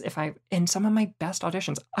sometimes. In some of my best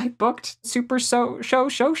auditions, I booked Super Show.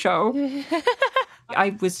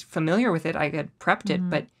 I was familiar with it. I had prepped it,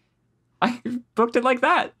 but I booked it like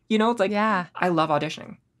that. You know, it's like, Yeah. I love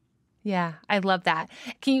auditioning. Yeah, I love that.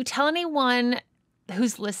 Can you tell anyone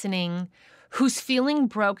who's listening who's feeling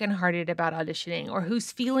brokenhearted about auditioning or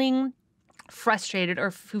who's feeling frustrated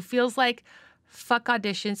or who feels like, fuck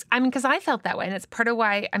auditions? I mean, because I felt that way. And it's part of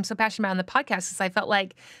why I'm so passionate about on the podcast is I felt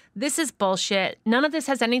like this is bullshit. None of this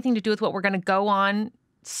has anything to do with what we're going to go on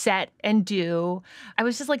set and do. I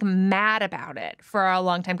was just like mad about it for a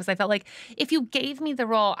long time because I felt like if you gave me the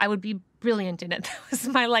role, I would be brilliant in it. That was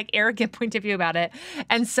my like arrogant point of view about it.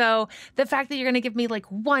 And so the fact that you're going to give me like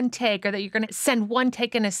one take or that you're going to send one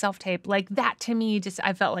take in a self-tape, like that to me, just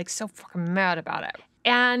I felt like so fucking mad about it.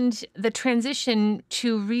 And the transition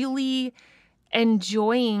to really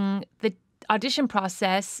enjoying the audition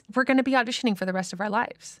process, we're going to be auditioning for the rest of our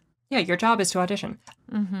lives. Yeah, your job is to audition.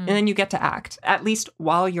 And then you get to act. At least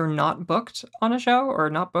while you're not booked on a show or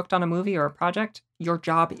not booked on a movie or a project, your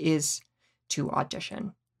job is to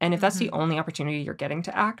audition. And if that's the only opportunity you're getting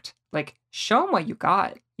to act, like, show them what you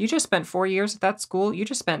got. You just spent 4 years at that school. You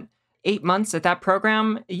just spent 8 months at that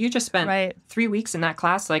program. You just spent 3 weeks in that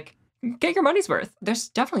class. Like, get your money's worth. There's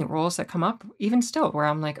definitely roles that come up, even still, where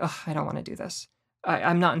I'm like, oh, I don't want to do this.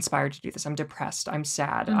 I'm not inspired to do this. I'm depressed. I'm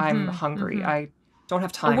sad. I'm hungry. I don't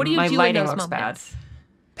have time. What do you My do lighting in those looks moments? bad.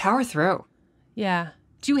 Power through. Yeah.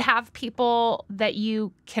 Do you have people that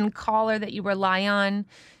you can call or that you rely on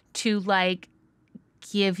to like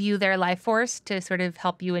give you their life force to sort of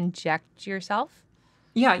help you inject yourself?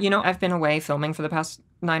 Yeah, you know, I've been away filming for the past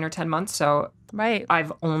 9 or 10 months, so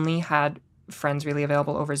I've only had friends really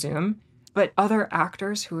available over Zoom. But other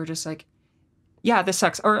actors who are just like, yeah, this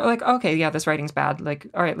sucks. Or like, okay, yeah, this writing's bad. Like,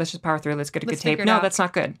 all right, let's just power through. Let's get a good tape. No, that's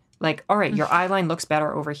not good. Like, all right, your eye line looks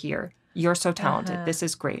better over here. You're so talented. This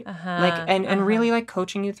is great. Like, and really like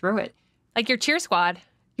coaching you through it. Like your cheer squad.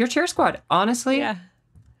 Your cheer squad. Honestly,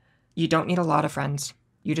 you don't need a lot of friends.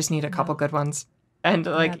 You just need a couple good ones. And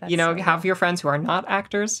like, you know, have your friends who are not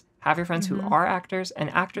actors, have your friends who are actors and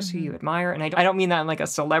actors who you admire. And I don't mean that in like a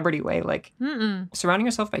celebrity way. Like surrounding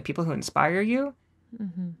yourself by people who inspire you.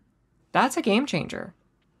 That's a game changer.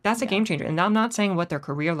 That's a game changer. And I'm not saying what their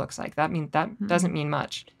career looks like. That doesn't mean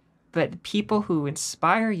much. But people who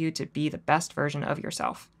inspire you to be the best version of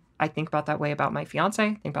yourself. I think about that way about my fiance.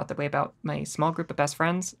 I think about that way about my small group of best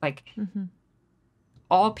friends. Like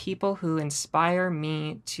all people who inspire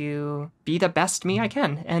me to be the best me I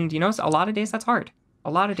can. And, you know, a lot of days that's hard.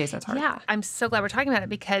 Yeah, I'm so glad we're talking about it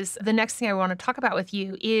because the next thing I want to talk about with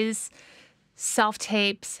you is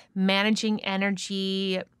self-tapes, managing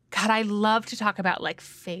energy. God, I love to talk about like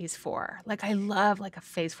phase 4. Like I love like a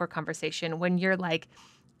phase 4 conversation when you're like,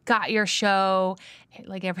 got your show.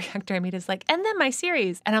 Like every actor I meet is like, and then my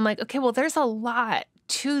series. And I'm like, okay, well, there's a lot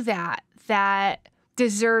to that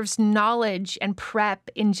deserves knowledge and prep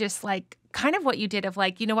in just like kind of what you did of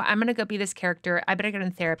like, you know what, I'm going to go be this character. I better get in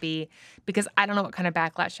therapy because I don't know what kind of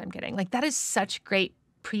backlash I'm getting. Like that is such great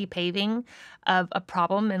pre-paving of a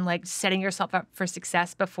problem and like setting yourself up for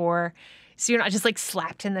success before, so you're not just like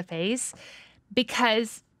slapped in the face.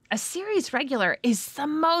 Because a series regular is the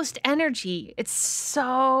most energy. It's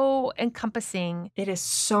so encompassing. It is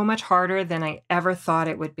so much harder than I ever thought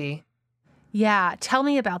it would be. Yeah, tell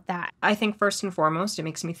me about that. I think first and foremost, it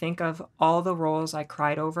makes me think of all the roles I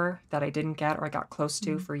cried over that I didn't get or I got close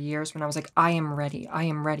to for years when I was like, I am ready.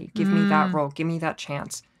 Give me that role. Give me that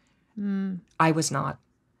chance. I was not.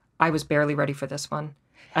 I was barely ready for this one.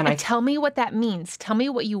 And tell me what that means. Tell me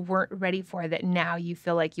what you weren't ready for that now you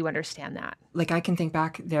feel like you understand that. Like I can think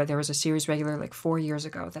back, there was a series regular like 4 years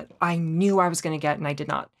ago that I knew I was going to get and I did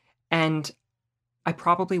not. And I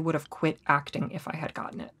probably would have quit acting if I had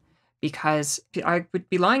gotten it. Because I would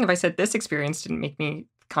be lying if I said this experience didn't make me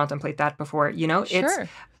contemplate that before. You know, it's Sure.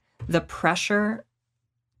 the pressure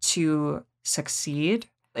to succeed.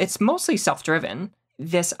 It's mostly self-driven.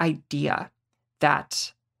 This idea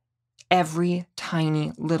that every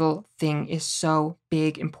tiny little thing is so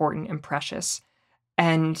big, important, and precious.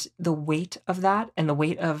 And the weight of that and the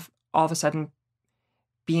weight of all of a sudden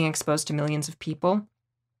being exposed to millions of people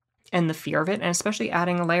and the fear of it, and especially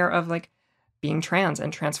adding a layer of like being trans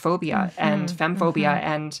and transphobia and femphobia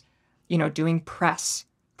and, you know, doing press.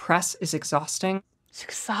 Press is exhausting. It's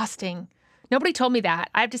exhausting. Nobody told me that.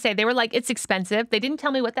 I have to say, they were like, it's expensive. They didn't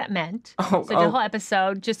tell me what that meant. So the whole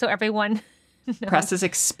episode, just so everyone knows. Press is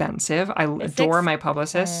expensive. I adore my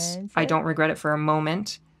publicists. I don't regret it for a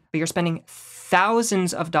moment. But you're spending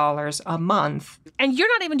thousands of dollars a month. And you're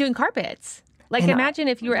not even doing carpets. Like, And imagine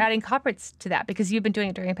if you were adding carpets to that because you've been doing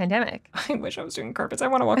it during a pandemic. I wish I was doing carpets. I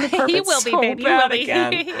want to walk the carpets You will be, so babe. You bad will be.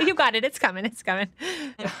 again. You got it. It's coming. It's coming.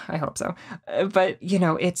 I hope so. But, you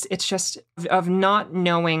know, it's just of not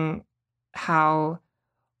knowing how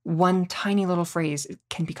one tiny little phrase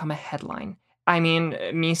can become a headline. I mean,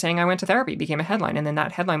 me saying I went to therapy became a headline, and then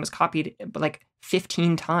that headline was copied like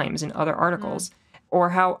 15 times in other articles.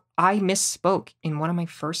 Or how I misspoke in one of my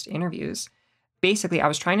first interviews. Basically, I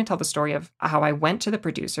was trying to tell the story of how I went to the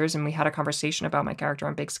producers and we had a conversation about my character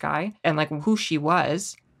on Big Sky and like who she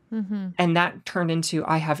was. And that turned into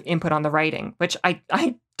I have input on the writing, which I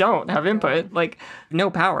don't have input, like no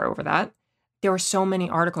power over that. There were so many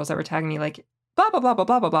articles that were tagging me like, blah, blah, blah, blah,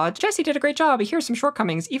 blah, blah, blah. Jesse did a great job. Here's some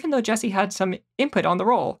shortcomings, even though Jesse had some input on the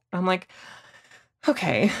role. I'm like,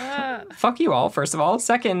 okay, fuck you all, first of all.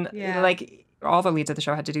 Second, like all the leads of the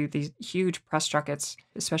show had to do these huge press junkets,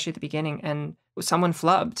 especially at the beginning. And someone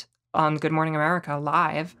flubbed on Good Morning America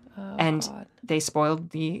live and they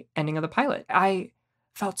spoiled the ending of the pilot. I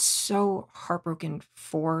felt so heartbroken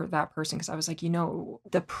for that person because I was like, you know,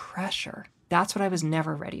 the pressure, that's what I was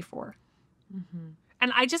never ready for.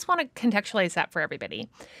 And I just want to contextualize that for everybody.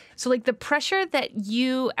 So, like, the pressure that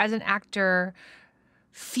you as an actor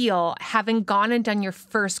feel having gone and done your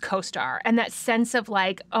first co-star, and that sense of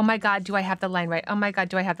like, oh my God, do I have the line right? Oh my God,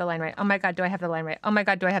 do I have the line right? Oh my God, do I have the line right? Oh my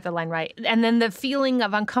God, do I have the line right? And then the feeling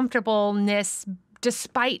of uncomfortableness,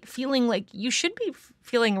 despite feeling like you should be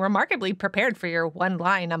feeling remarkably prepared for your one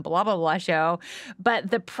line on blah, blah, blah show.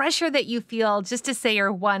 But the pressure that you feel just to say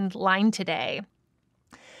your one line today,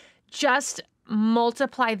 just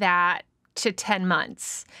multiply that to 10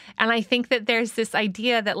 months. And I think that there's this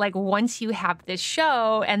idea that like once you have this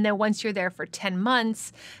show and then once you're there for 10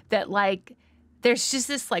 months, that like there's just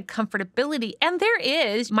this like comfortability. And there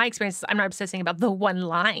is, my experience, I'm not obsessing about the one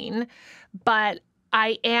line, but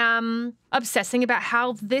I am obsessing about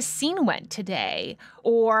how this scene went today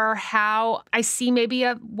or how I see maybe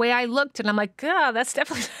a way I looked and I'm like, oh, that's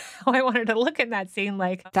definitely how I wanted to look in that scene.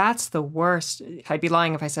 Like, that's the worst. I'd be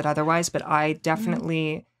lying if I said otherwise, but I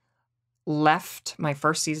definitely left my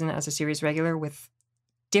first season as a series regular with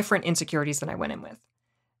different insecurities than I went in with.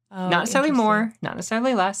 oh, Not necessarily interesting. more, not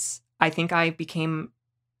necessarily less. I think I became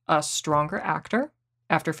a stronger actor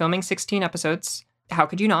after filming 16 episodes. How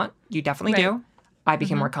could you not? You definitely do. I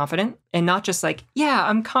became more confident, and not just like, yeah,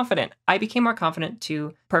 I'm confident. I became more confident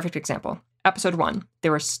to, perfect example, episode 1.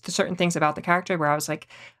 There were certain things about the character where I was like,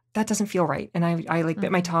 that doesn't feel right. And I like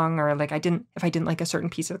bit my tongue, or like if I didn't like a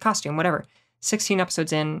certain piece of the costume, whatever. 16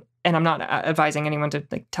 episodes in, and I'm not advising anyone to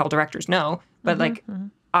like tell directors no, but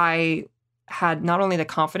I had not only the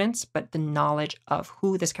confidence, but the knowledge of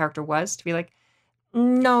who this character was to be like,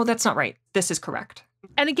 no, that's not right. This is correct.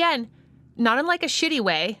 And again, not in like a shitty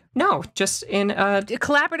way, No, just in a a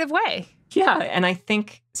collaborative way. yeah. And I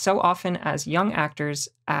think so often as young actors,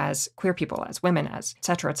 as queer people, as women, as et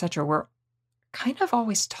cetera, we're kind of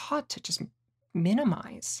always taught to just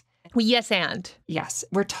minimize. Well, yes, and. Yes,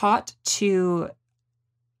 we're taught to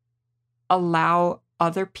allow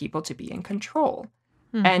other people to be in control.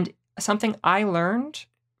 And something I learned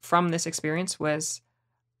from this experience was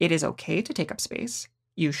it is okay to take up space.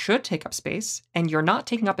 You should take up space, and you're not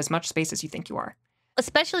taking up as much space as you think you are.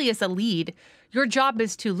 Especially as a lead, your job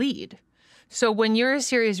is to lead. So when you're a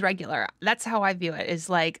series regular, that's how I view it, is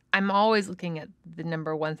like I'm always looking at the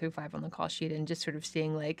number 1 through 5 on the call sheet and just sort of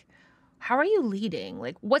seeing like, how are you leading?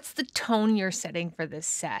 Like, what's the tone you're setting for this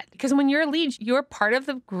set? Because when you're a lead, you're part of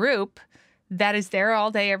the group that is there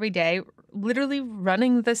all day, every day, literally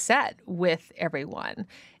running the set with everyone.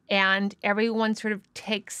 And everyone sort of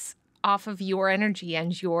takes off of your energy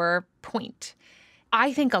and your point.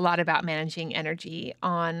 I think a lot about managing energy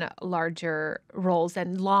on larger roles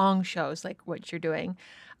and long shows like what you're doing.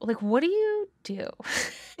 Like, what do you do?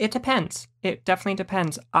 It depends. It definitely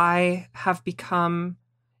depends. I have become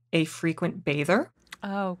a frequent bather.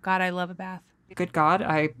 Oh, God, I love a bath. Good God,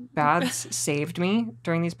 baths saved me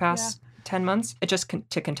during these past 10 months. It just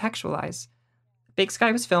to contextualize. Big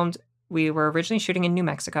Sky was filmed. We were originally shooting in New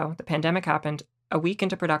Mexico. The pandemic happened. A week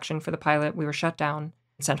into production for the pilot, we were shut down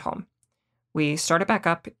and sent home. We started back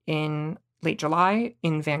up in late July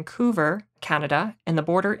in Vancouver, Canada, and the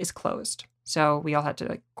border is closed. So we all had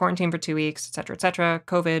to quarantine for 2 weeks, et cetera,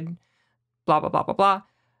 COVID, blah, blah, blah, blah, blah.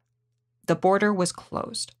 The border was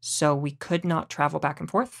closed, so we could not travel back and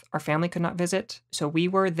forth. Our family could not visit. So we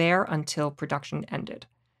were there until production ended.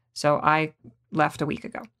 So I left a week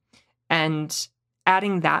ago. And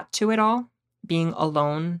adding that to it all, being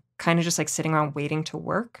alone, kind of just sitting around waiting to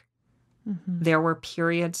work, there were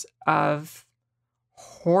periods of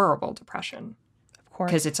horrible depression. Of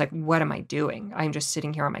course. Because it's what am I doing? I'm just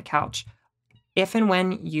sitting here on my couch. If and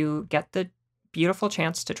when you get the beautiful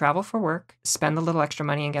chance to travel for work, spend a little extra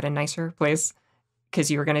money and get a nicer place, because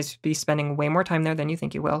you're going to be spending way more time there than you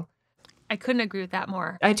think you will. I couldn't agree with that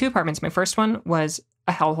more. I had 2 apartments. My first one was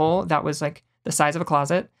a hellhole that was the size of a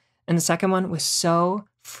closet. And the second one was so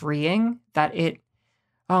freeing that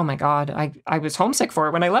oh my God, I was homesick for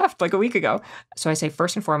it when I left a week ago. So I say,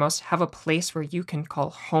 first and foremost, have a place where you can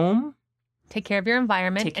call home. Take care of your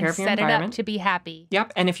environment set it up to be happy.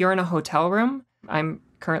 Yep. And if you're in a hotel room, I'm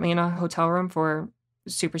currently in a hotel room for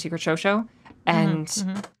Super Secret Show,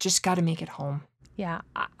 and just got to make it home. Yeah,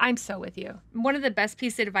 I'm so with you. One of the best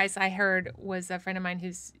pieces of advice I heard was a friend of mine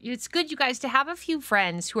it's good, you guys, to have a few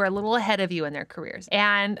friends who are a little ahead of you in their careers.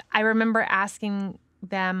 And I remember asking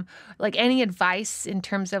them any advice in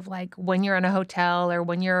terms of when you're in a hotel or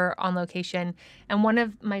when you're on location. And one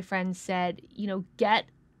of my friends said, get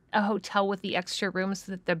a hotel with the extra room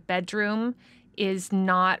so that the bedroom is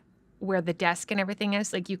not where the desk and everything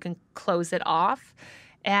is. You can close it off.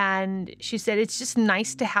 And she said, it's just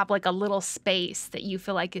nice to have a little space that you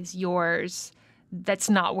feel is yours. That's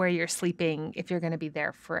not where you're sleeping if you're going to be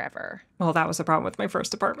there forever. Well, that was the problem with my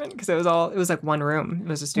first apartment, because it was one room. It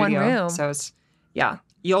was a studio. One room. So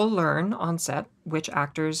you'll learn on set which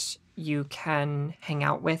actors you can hang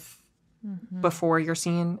out with before your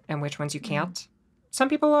scene and which ones you can't. Some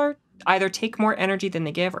people are either take more energy than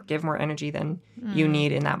they give or give more energy than you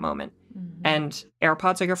need in that moment. And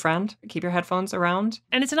AirPods are your friend. Keep your headphones around.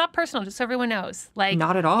 And it's not personal, just so everyone knows.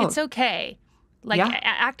 Not at all. It's okay.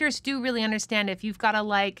 Actors do really understand if you've got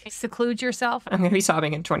to seclude yourself. I'm going to be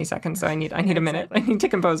sobbing in 20 seconds, so I need a minute. I need to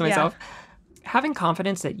compose myself. Having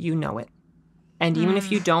confidence that you know it. And even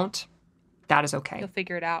if you don't, that is okay. You'll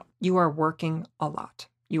figure it out. You are working a lot.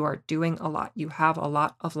 You are doing a lot. You have a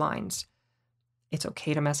lot of lines. It's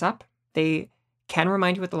okay to mess up. They can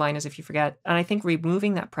remind you what the line is if you forget. And I think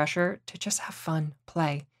removing that pressure to just have fun,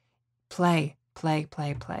 play.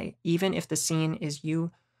 Even if the scene is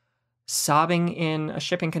you sobbing in a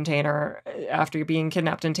shipping container after you're being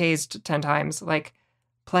kidnapped and tased 10 times,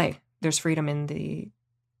 play. There's freedom in the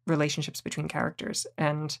relationships between characters.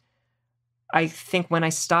 And I think when I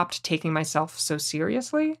stopped taking myself so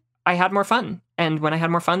seriously, I had more fun. And when I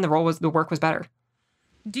had more fun, the work was better.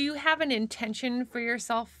 Do you have an intention for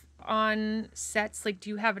yourself on sets? Do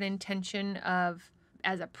you have an intention of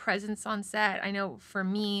as a presence on set? I know for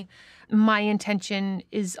me, my intention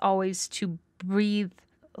is always to breathe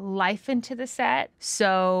life into the set.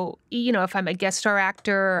 So, if I'm a guest star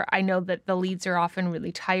actor, I know that the leads are often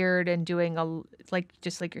really tired and doing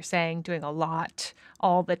just like you're saying, doing a lot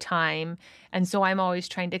all the time. And so I'm always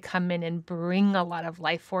trying to come in and bring a lot of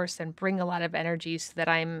life force and bring a lot of energy so that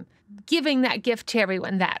I'm giving that gift to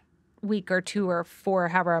everyone that week or 2 or 4,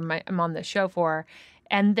 however I'm on the show for.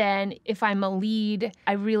 And then if I'm a lead,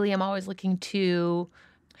 I really am always looking to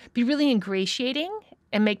be really ingratiating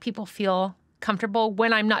and make people feel comfortable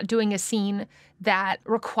when I'm not doing a scene that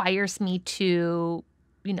requires me to,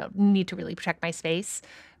 need to really protect my space,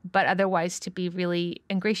 but otherwise to be really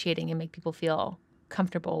ingratiating and make people feel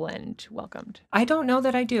comfortable and welcomed. I don't know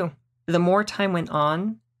that I do. The more time went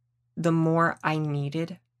on, the more I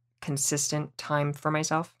needed consistent time for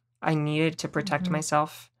myself. I needed to protect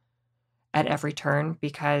myself at every turn,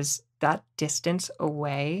 because that distance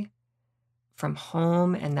away from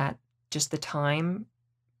home and that just the time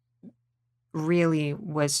really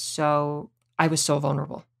was I was so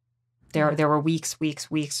vulnerable. There were weeks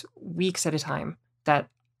at a time that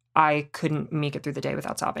I couldn't make it through the day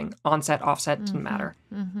without sobbing. On set, off set, didn't matter.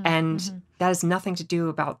 And that has nothing to do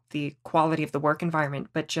about the quality of the work environment,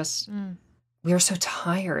 but just we were so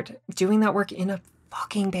tired doing that work in a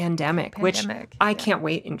fucking pandemic. Which I can't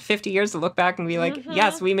wait in 50 years to look back and be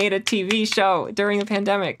yes, we made a TV show during the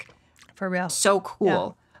pandemic. For real. So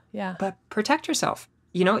cool. Yeah. But protect yourself.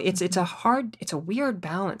 It's a weird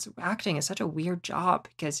balance. Acting is such a weird job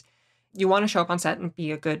because You want to show up on set and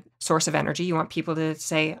be a good source of energy. You want people to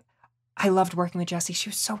say, I loved working with Jesse. She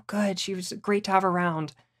was so good. She was great to have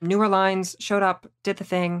around. Newer lines, showed up, did the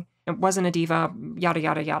thing. It wasn't a diva, yada,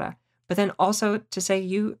 yada, yada. But then also to say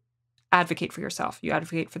you advocate for yourself. You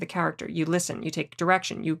advocate for the character. You listen. You take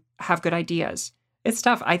direction. You have good ideas. It's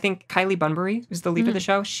tough. I think Kylie Bunbury, who's the lead of the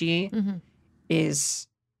show, she is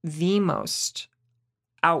the most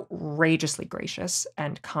outrageously gracious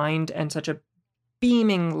and kind and such a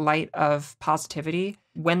beaming light of positivity.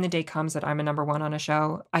 When the day comes that I'm a number one on a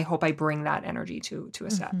show, I hope I bring that energy to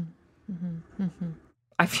a set.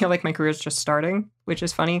 I feel like my career is just starting, which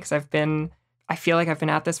is funny because I feel like I've been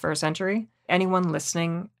at this for a century. Anyone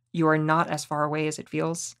listening, you are not as far away as it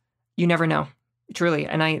feels. You never know, truly.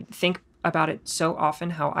 And I think about it so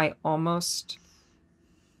often how I almost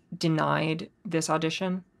denied this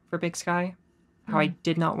audition for Big Sky, how I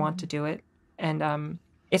did not want to do it. And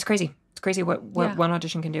it's crazy. It's crazy what one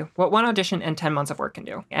audition can do, what one audition and 10 months of work can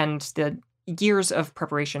do. And the years of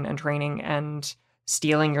preparation and training and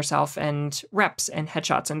stealing yourself and reps and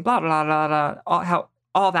headshots and blah, blah, blah, blah, how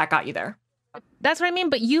all that got you there. That's what I mean.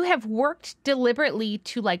 But you have worked deliberately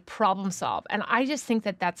to like problem solve. And I just think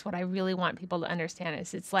that that's what I really want people to understand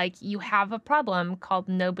is it's like you have a problem called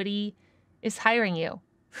nobody is hiring you.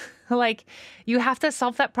 Like you have to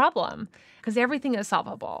solve that problem because everything is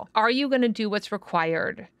solvable. Are you going to do what's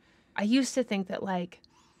required? I used to think that like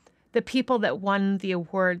the people that won the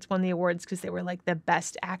awards because they were like the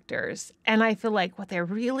best actors. And I feel like what they're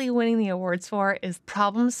really winning the awards for is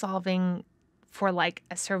problem solving for like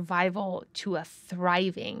a survival to a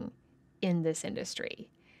thriving in this industry.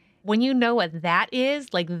 When you know what that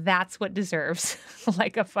is, like that's what deserves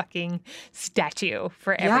like a fucking statue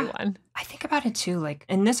for everyone. I think about it too, like,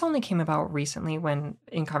 and this only came about recently when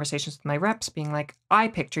in conversations with my reps being like, I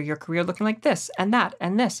picture your career looking like this and that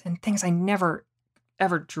and this and things I never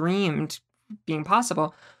ever dreamed being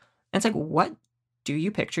possible. And it's like, what do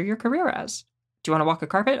you picture your career as? Do you want to walk a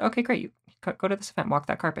carpet? Okay, great. You go to this event, walk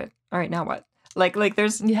that carpet. All right, now what? Like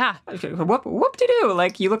there's whoop-de-doo.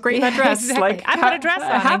 Like you look great in that dress. Exactly. Like I put a dress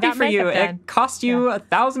on. Happy for you. It cost you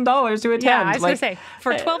 $1,000 to attend. Yeah, I was gonna say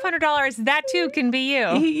for $1,200, that too can be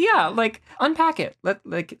you. Yeah, like unpack it.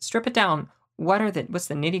 Like strip it down. What's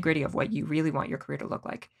the nitty gritty of what you really want your career to look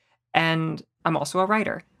like? And I'm also a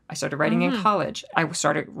writer. I started writing in college. I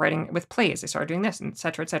started writing with plays. I started doing this, and et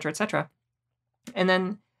cetera, et cetera, et cetera. And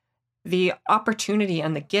then the opportunity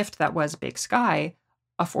and the gift that was Big Sky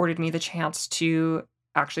afforded me the chance to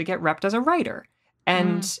actually get repped as a writer.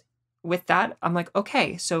 And with that, I'm like,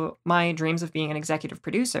 okay, so my dreams of being an executive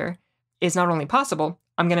producer is not only possible,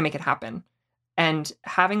 I'm going to make it happen. And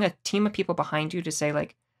having a team of people behind you to say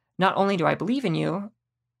like, not only do I believe in you,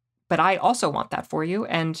 but I also want that for you.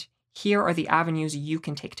 And here are the avenues you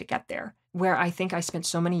can take to get there. Where I think I spent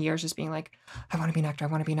so many years just being like, I want to be an actor. I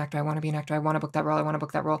want to be an actor. I want to be an actor. I want to book that role. I want to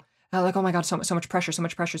book that role. Like, oh my God, so much pressure, so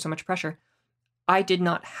much pressure, so much pressure. I did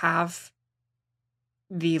not have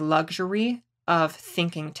the luxury of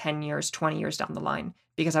thinking 10 years, 20 years down the line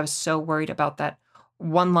because I was so worried about that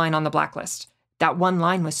one line on the blacklist. That one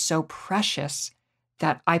line was so precious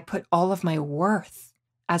that I put all of my worth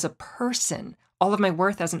as a person, all of my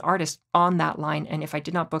worth as an artist on that line. And if I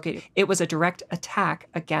did not book it, it was a direct attack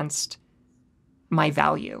against my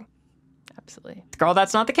value. Absolutely. Girl,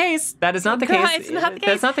 that's not the case. That is not the case. It's not the case.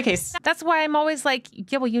 That's not the case. That's why I'm always like,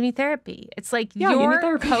 yeah, well, you need therapy. It's like Yeah, you need your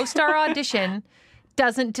therapy. co-star audition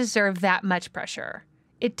doesn't deserve that much pressure.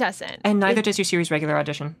 It doesn't. And neither does your series regular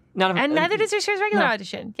audition. Neither does your series regular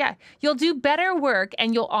audition. Yeah. You'll do better work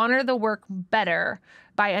and you'll honor the work better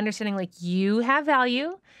by understanding like you have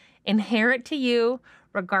value inherent to you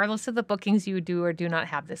regardless of the bookings you do or do not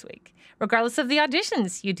have this week, regardless of the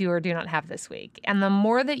auditions you do or do not have this week. And the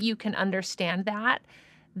more that you can understand that,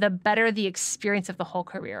 the better the experience of the whole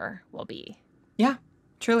career will be. Yeah,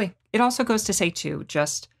 truly. It also goes to say, too,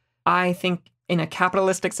 I think in a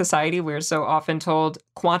capitalistic society, we're so often told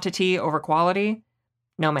quantity over quality.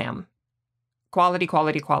 No, ma'am. Quality,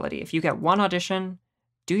 quality, quality. If you get one audition,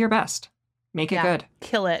 do your best. Make it good.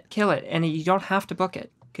 Kill it. Kill it. And you don't have to book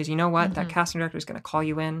it. Because you know what? That casting director is going to call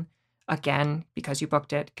you in again because you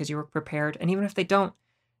booked it, because you were prepared. And even if they don't,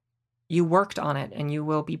 you worked on it and you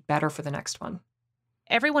will be better for the next one.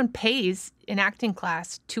 Everyone pays in acting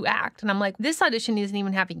class to act. And I'm like, this audition isn't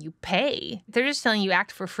even having you pay. They're just telling you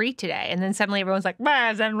act for free today. And then suddenly everyone's like,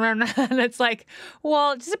 and it's like,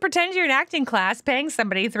 well, just pretend you're in acting class paying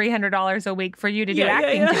somebody $300 a week for you to do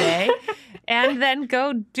acting today and then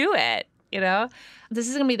go do it, you know? This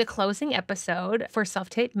is going to be the closing episode for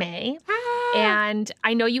Self-Tape May. And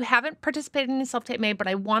I know you haven't participated in a self-tape made, but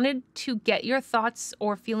I wanted to get your thoughts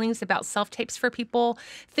or feelings about self-tapes for people,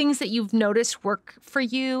 things that you've noticed work for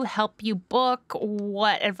you, help you book,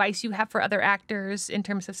 what advice you have for other actors in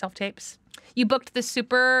terms of self-tapes. You booked the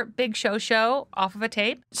Super Big Show off of a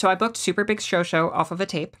tape. So I booked Super Big Show off of a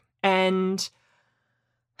tape. And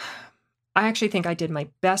I actually think I did my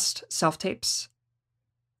best self-tapes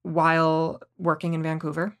while working in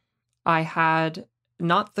Vancouver. I had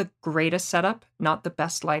not the greatest setup, not the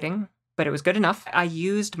best lighting, but it was good enough. I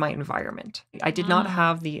used my environment. I did not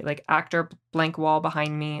have the actor blank wall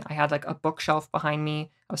behind me. I had a bookshelf behind me.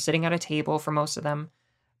 I was sitting at a table for most of them,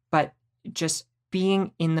 but just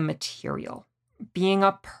being in the material, being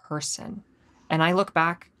a person. And I look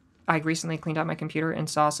back, I recently cleaned out my computer and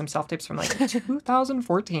saw some self-tapes from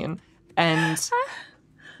 2014. And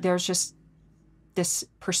there's just this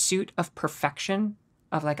pursuit of perfection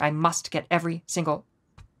of I must get every single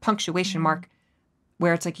punctuation mark,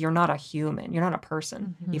 where it's you're not a human, you're not a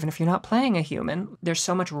person. Even if you're not playing a human, there's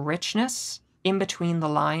so much richness in between the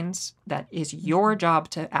lines that is your job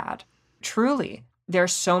to add. Truly,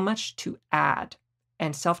 there's so much to add.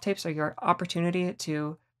 And self-tapes are your opportunity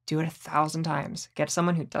to do it 1,000 times. Get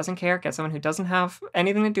someone who doesn't care, get someone who doesn't have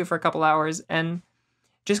anything to do for a couple hours, and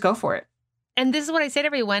just go for it. And this is what I say to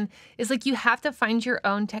everyone, is you have to find your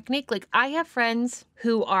own technique. I have friends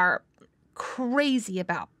who are crazy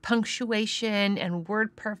about punctuation and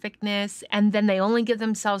word perfectness, and then they only give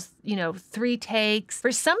themselves, 3 takes.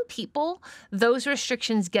 For some people, those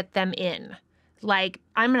restrictions get them in.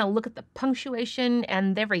 I'm going to look at the punctuation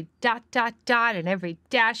and every ... and every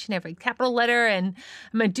dash and every capital letter, and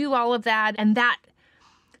I'm going to do all of that. And that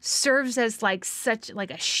serves as such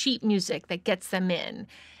a sheet music that gets them in.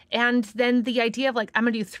 And then the idea of I'm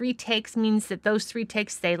going to do 3 takes means that those 3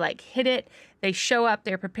 takes, they hit it, they show up,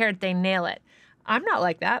 they're prepared, they nail it. I'm not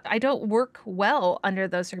like that. I don't work well under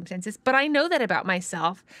those circumstances, but I know that about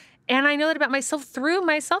myself. And I know that about myself through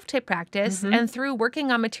my self-tape practice and through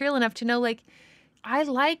working on material enough to know I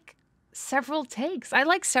like several takes. I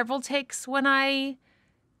like several takes when I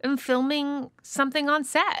am filming something on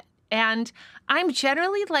set. And I'm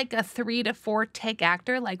generally a 3 to 4 take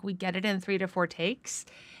actor. We get it in 3 to 4 takes.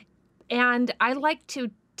 And I like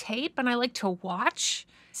to tape and I like to watch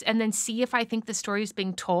and then see if I think the story is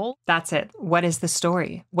being told. That's it. What is the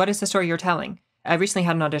story? What is the story you're telling? I recently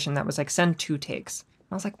had an audition that was send 2 takes.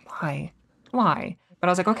 I was why? Why? But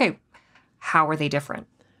I was okay, how are they different?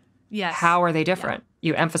 Yes. How are they different? Yeah.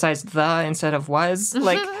 You emphasize the instead of was.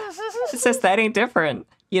 It says that ain't different.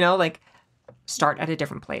 Start at a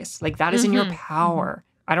different place. That is in your power.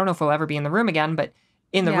 I don't know if we'll ever be in the room again, but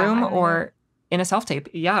in the room or in a self-tape,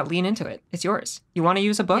 lean into it. It's yours. You want to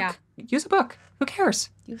use a book? Yeah. Use a book. Who cares?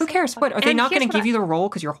 Who cares? What? Are they not going to give you the role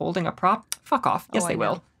because you're holding a prop? Fuck off. Yes, they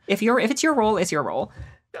will. If it's your role, it's your role.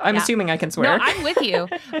 I'm assuming I can swear. No, I'm with you.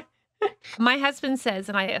 My husband says,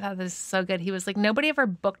 and I thought this is so good, he was nobody ever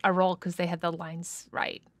booked a role because they had the lines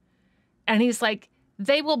right. And he's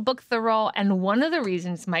they will book the role, and one of the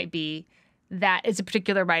reasons might be that it's a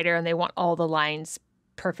particular writer and they want all the lines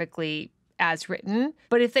perfectly as written.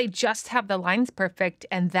 But if they just have the lines perfect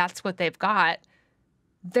and that's what they've got,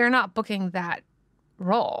 they're not booking that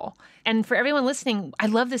role. And for everyone listening, I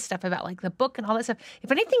love this stuff about the book and all that stuff.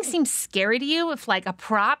 If anything seems scary to you, if a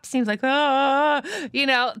prop seems then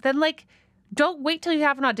don't wait till you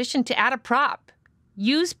have an audition to add a prop.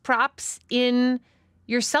 Use props in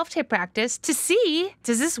your self-tape practice to see,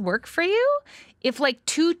 does this work for you? If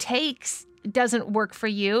 2 takes doesn't work for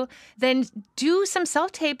you, then do some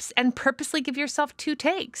self-tapes and purposely give yourself 2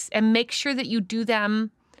 takes and make sure that you do them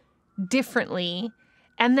differently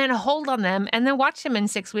and then hold on them and then watch them in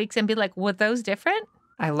 6 weeks and be were those different?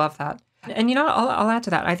 I love that. And I'll add to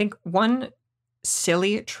that. I think one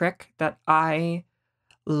silly trick that I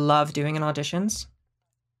love doing in auditions,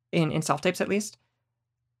 in self-tapes at least,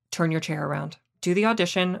 turn your chair around. Do the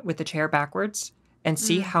audition with the chair backwards and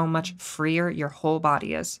see how much freer your whole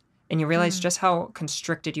body is. And you realize just how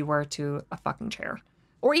constricted you were to a fucking chair.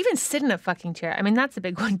 Or even sit in a fucking chair. I mean, that's a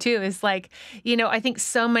big one, too, is I think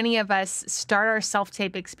so many of us start our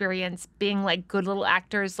self-tape experience being good little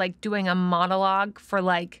actors, doing a monologue for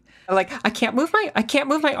I can't move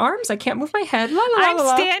my arms. I can't move my head. La, la, la, I'm la,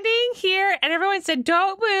 la. standing here and everyone said,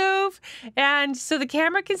 don't move. And so the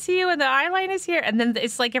camera can see you and the eye line is here. And then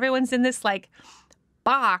it's everyone's in this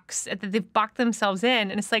box that they've boxed themselves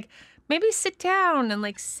in. And it's maybe sit down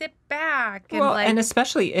and sit back. And and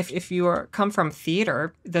especially if you come from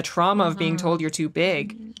theater, the trauma of being told you're too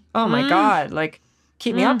big. Oh my God,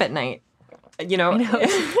 keep me up at night. I know.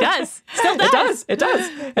 It does. Still does. It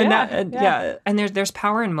does. And and there's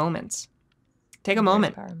power in moments. Take a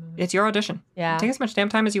moment. It's your audition. Yeah. Take as much damn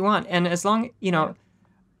time as you want. And as long,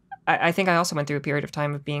 I think I also went through a period of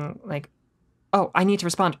time of being like, oh, I need to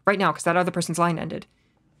respond right now because that other person's line ended.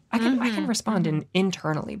 I can respond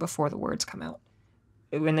internally before the words come out.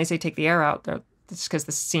 When they say take the air out, it's because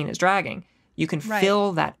the scene is dragging. You can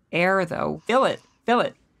fill that air though. Fill it.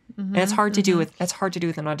 And it's hard to do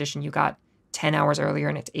with an audition you got 10 hours earlier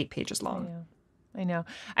and it's 8 pages long. I know.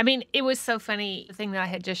 I mean, it was so funny. The thing that I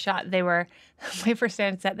had just shot, my first day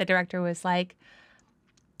on set, the director was like,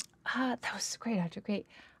 that was great, Audrey, great.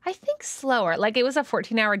 I think slower. Like, it was a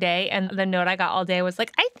 14-hour day, and the note I got all day was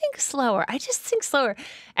like, I think slower. I just think slower.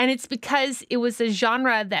 And it's because it was a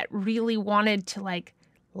genre that really wanted to, like,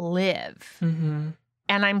 live. Mm-hmm.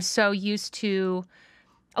 And I'm so used to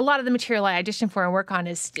a lot of the material I audition for and work on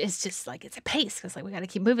is just like, it's a pace because like we got to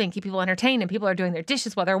keep moving, keep people entertained, and people are doing their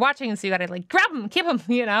dishes while they're watching, and so you got to like grab them, keep them,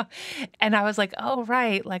 And I was like, oh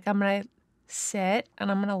right, like I'm gonna sit and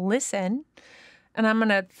I'm gonna listen, and I'm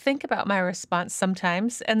gonna think about my response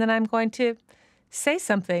sometimes, and then I'm going to say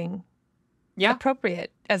something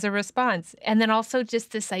appropriate as a response, and then also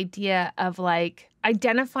just this idea of like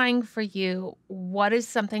identifying for you what is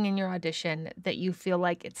something in your audition that you feel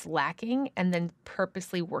like it's lacking and then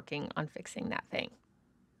purposely working on fixing that thing.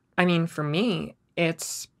 I mean, for me,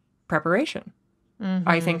 it's preparation. Mm-hmm.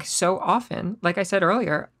 I think so often, like I said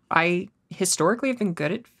earlier, I historically have been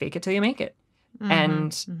good at fake it till you make it. Mm-hmm.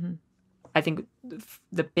 And I think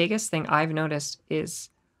the biggest thing I've noticed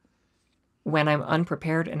is when I'm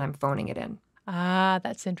unprepared and I'm phoning it in. Ah,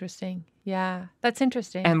 that's interesting. Yeah, that's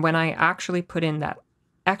interesting. And when I actually put in that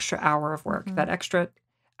extra hour of work, that extra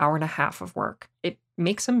hour and a half of work, it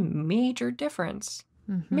makes a major difference.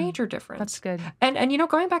 Mm-hmm. Major difference. That's good. And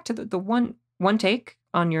going back to the one take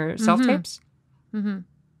on your self-tapes, one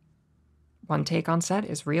take on set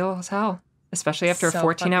is real as hell, especially after a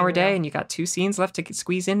 14-hour day and you got 2 scenes left to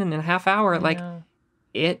squeeze in a half hour.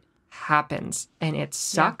 It happens and it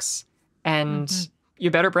sucks. Yeah. And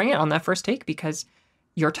you better bring it on that first take because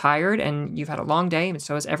you're tired and you've had a long day and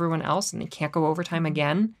so is everyone else and they can't go overtime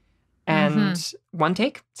again. And one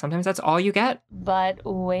take, sometimes that's all you get. But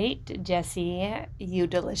wait, Jesse, you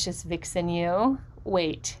delicious vixen, you.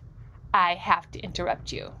 Wait, I have to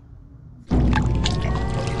interrupt you.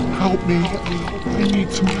 Help me. I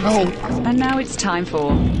need some help. And now it's time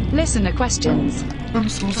for listener questions. I'm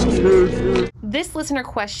so scared. This listener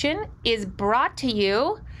question is brought to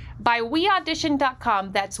you by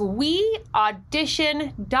weaudition.com. That's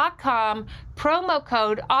weaudition.com. Promo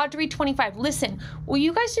code Audrey25. Listen, will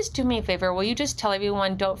you guys just do me a favor? Will you just tell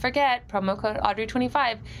everyone, don't forget, promo code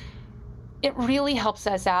Audrey25. It really helps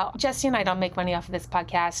us out. Jesse and I don't make money off of this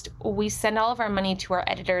podcast. We send all of our money to our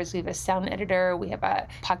editors. We have a sound editor. We have a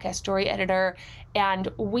podcast story editor. And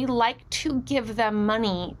we like to give them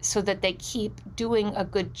money so that they keep doing a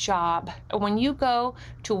good job. When you go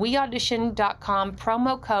to weaudition.com,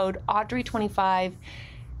 promo code Audrey25,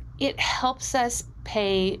 it helps us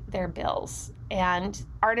pay their bills. And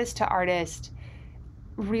artist to artist,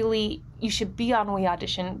 really, you should be on We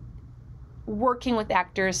Audition, working with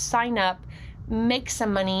actors, sign up, make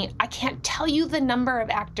some money. I can't tell you the number of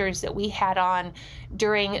actors that we had on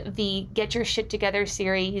during the Get Your Shit Together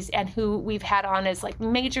series and who we've had on as like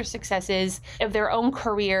major successes of their own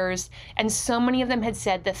careers. And so many of them had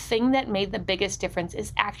said the thing that made the biggest difference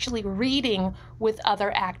is actually reading with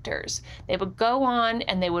other actors. They would go on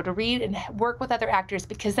and they would read and work with other actors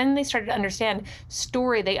because then they started to understand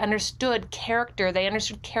story. They understood character. They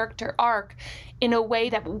understood character arc in a way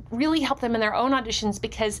that really helped them in their own auditions,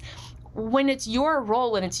 because when it's your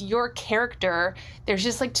role and it's your character, there's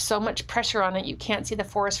just like so much pressure on it. You can't see the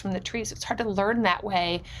forest from the trees. It's hard to learn that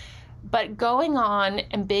way. But going on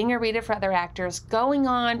and being a reader for other actors, going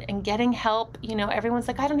on and getting help, everyone's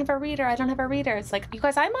like, I don't have a reader. It's like, you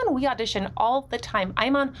guys, I'm on We Audition all the time. I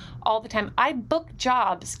book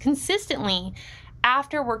jobs consistently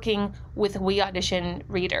after working with We Audition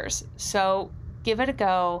readers. So give it a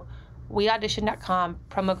go. weaudition.com,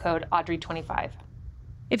 promo code Audrey25.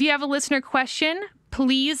 If you have a listener question,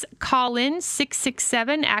 please call in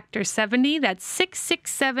 667-ACTOR-70. That's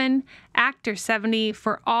 667-ACTOR-70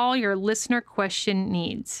 for all your listener question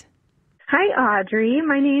needs. Hi, Audrey.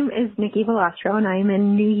 My name is Nikki Velastro, and I'm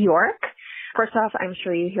in New York. First off, I'm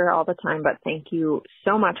sure you hear all the time, but thank you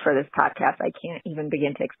so much for this podcast. I can't even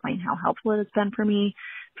begin to explain how helpful it has been for me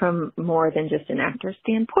from more than just an actor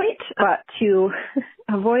standpoint. But to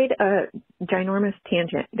avoid a ginormous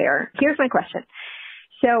tangent there, here's my question.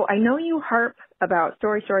 So I know you harp about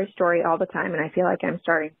story all the time, and I feel like I'm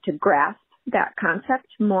starting to grasp that concept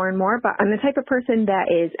more and more, but I'm the type of person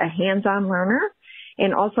that is a hands-on learner,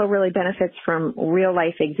 and also really benefits from real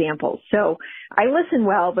life examples. So I listen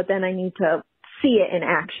well, but then I need to see it in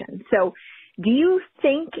action. So do you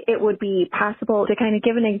think it would be possible to kind of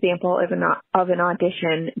give an example of an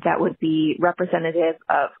audition that would be representative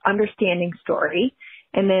of understanding story,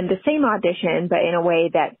 and then the same audition, but in a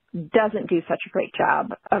way that doesn't do such a great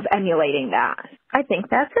job of emulating that? I think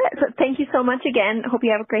that's it. So thank you so much again. Hope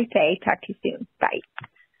you have a great day. Talk to you soon. Bye.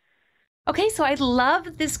 Okay, so I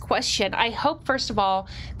love this question. I hope, first of all,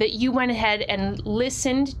 that you went ahead and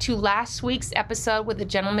listened to last week's episode with the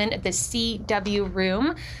gentleman at the CW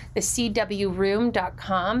Room, the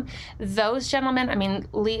CWRoom.com. Those gentlemen, I mean,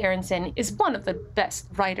 Lee Aronson is one of the best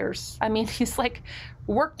writers. I mean, he's like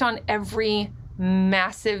worked on every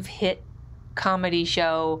massive hit comedy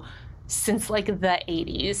show since like the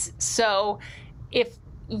 80s. So if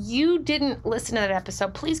you didn't listen to that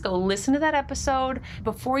episode, please go listen to that episode.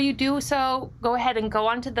 Before you do so, go ahead and go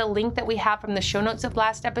onto the link that we have from the show notes of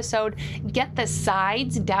last episode. Get the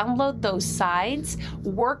sides, download those sides,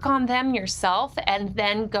 work on them yourself, and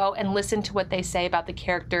then go and listen to what they say about the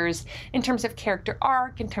characters in terms of character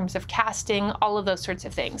arc, in terms of casting, all of those sorts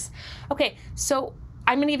of things. Okay, so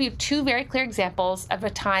I'm going to give you two very clear examples of a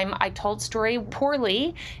time I told story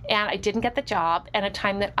poorly and I didn't get the job, and a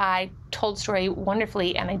time that I told story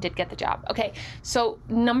wonderfully and I did get the job. Okay, so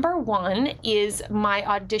number one is my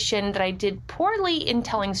audition that I did poorly in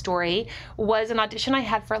telling story was an audition I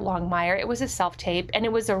had for Longmire. It was a self-tape and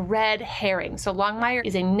it was a red herring. So Longmire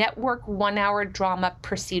is a network 1-hour drama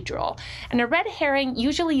procedural. And a red herring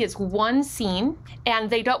usually is one scene and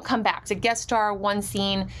they don't come back. It's a guest star, one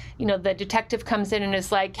scene, you know, the detective comes in and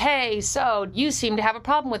is like, hey, so you seem to have a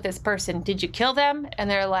problem with this person. Did you kill them?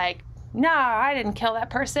 And they're like, no, I didn't kill that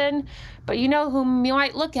person, but you know whom you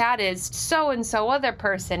might look at is so-and-so other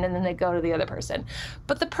person, and then they go to the other person.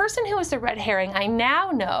 But the person who is the red herring, I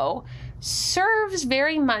now know, serves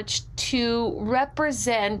very much to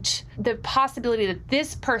represent the possibility that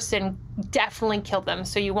this person definitely killed them.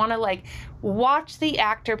 So you want to like watch the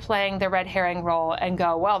actor playing the red herring role and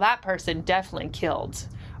go, well, that person definitely killed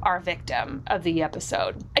our victim of the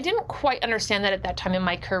episode. I didn't quite understand that at that time in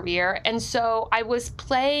my career. And so I was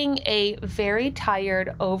playing a very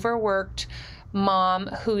tired, overworked mom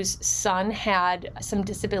whose son had some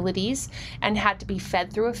disabilities and had to be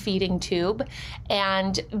fed through a feeding tube.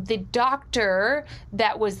 And the doctor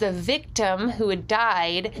that was the victim who had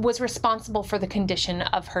died was responsible for the condition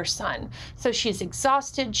of her son. So she's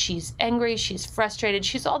exhausted, she's angry, she's frustrated,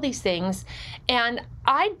 she's all these things. And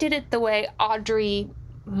I did it the way Audrey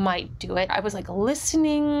might do it. I was like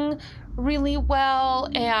listening really well,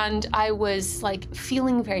 and I was like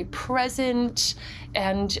feeling very present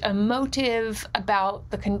and emotive about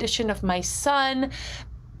the condition of my son.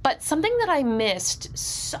 But something that I missed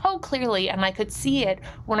so clearly, and I could see it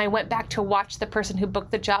when I went back to watch the person who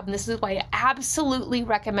booked the job, and this is why I absolutely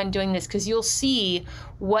recommend doing this, because you'll see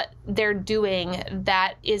what they're doing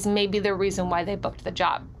that is maybe the reason why they booked the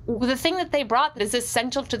job. The thing that they brought that is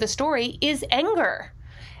essential to the story is anger.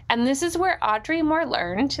 And this is where Audrey Moore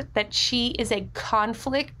learned that she is a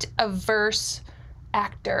conflict-averse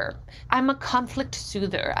actor. I'm a conflict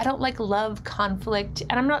soother. I don't like love conflict,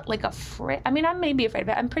 and I'm not like afraid. I mean, I may be afraid of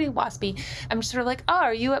it. I'm pretty waspy. I'm just sort of like, oh,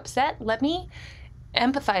 are you upset? Let me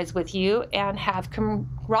empathize with you and have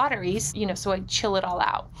camaraderie, you know, so I chill it all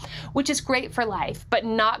out, which is great for life, but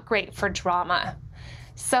not great for drama.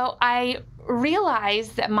 So I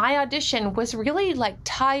realized that my audition was really like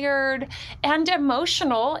tired and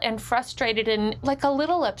emotional and frustrated and like a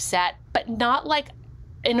little upset, but not like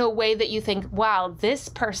in a way that you think, wow, this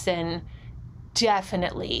person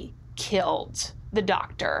definitely killed the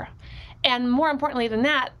doctor. And more importantly than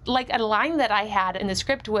that, like a line that I had in the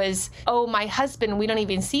script was, oh, my husband, we don't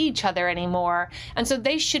even see each other anymore. And so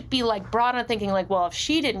they should be like brought on thinking like, well, if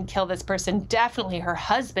she didn't kill this person, definitely her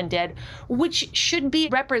husband did, which should be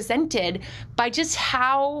represented by just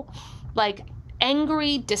how like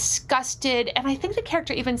angry, disgusted. And I think the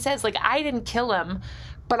character even says like, I didn't kill him,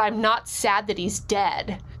 but I'm not sad that he's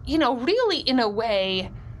dead. You know, really in a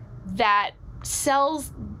way that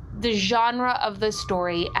sells the genre of the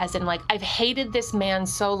story as in like, I've hated this man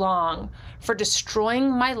so long for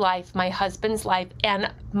destroying my life, my husband's life,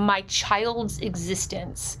 and my child's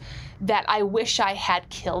existence that I wish I had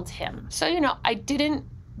killed him. So, you know, I didn't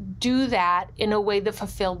do that in a way that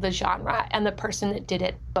fulfilled the genre, and the person that did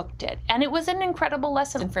it booked it. And it was an incredible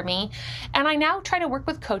lesson for me. And I now try to work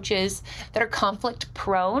with coaches that are conflict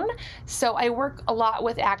prone. So I work a lot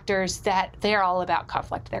with actors that they're all about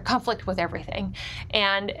conflict. They're conflict with everything.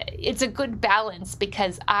 And it's a good balance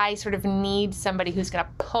because I sort of need somebody who's going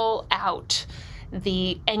to pull out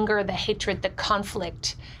the anger, the hatred, the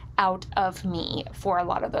conflict out of me for a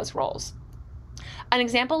lot of those roles. An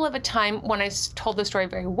example of a time when I told the story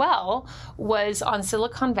very well was on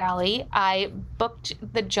Silicon Valley. I booked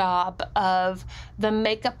the job of the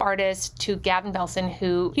makeup artist to Gavin Belson,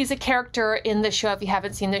 he's a character in the show, if you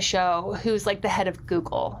haven't seen the show, who's like the head of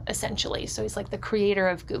Google, essentially. So he's like the creator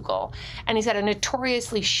of Google. And he's got a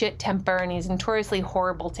notoriously shit temper, and he's notoriously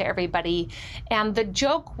horrible to everybody. And the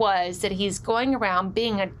joke was that he's going around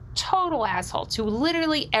being a total asshole to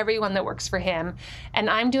literally everyone that works for him, and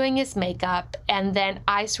I'm doing his makeup, and then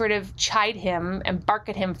I sort of chide him and bark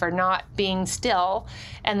at him for not being still,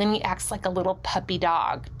 and then he acts like a little puppy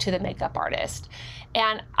dog to the makeup artist.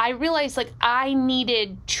 And I realized like I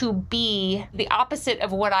needed to be the opposite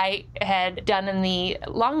of what I had done in the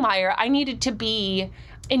Longmire. I needed to be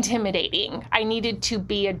intimidating. I needed to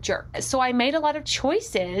be a jerk. So I made a lot of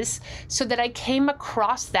choices so that I came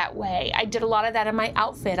across that way. I did a lot of that in my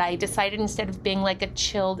outfit. I decided instead of being like a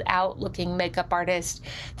chilled out looking makeup artist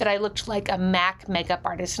that I looked like a MAC makeup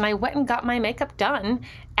artist. And I went and got my makeup done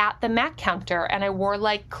at the MAC counter, and I wore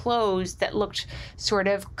like clothes that looked sort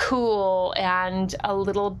of cool and a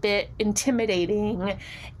little bit intimidating.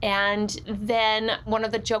 And then one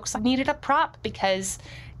of the jokes, I needed a prop because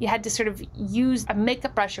you had to sort of use a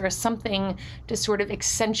makeup brush or something to sort of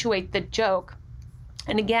accentuate the joke.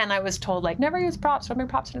 And again, I was told, like, never use props, don't bring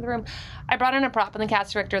props into the room. I brought in a prop, and the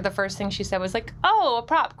cast director, the first thing she said was like, oh, a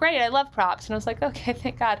prop, great, I love props. And I was like, okay,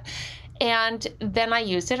 thank God. And then I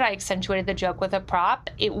used it. I accentuated the joke with a prop.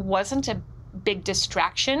 It wasn't a big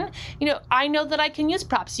distraction. You know, I know that I can use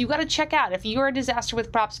props. You got to check out. If you're a disaster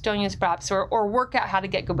with props, don't use props, or work out how to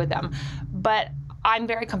get good with them. But I'm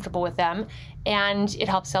very comfortable with them, and it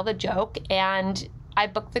helps sell the joke, and I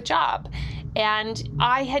booked the job. And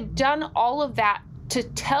I had done all of that to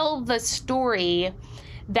tell the story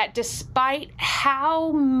that despite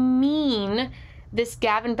how mean this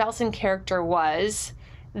Gavin Belson character was,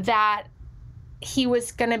 that he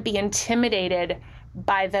was going to be intimidated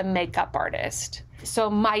by the makeup artist. So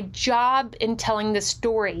my job in telling the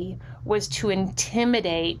story was to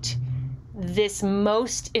intimidate this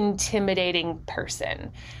most intimidating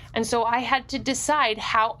person. And so I had to decide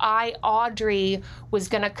how I, Audrey, was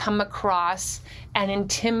going to come across and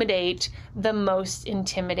intimidate the most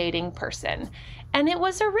intimidating person. And it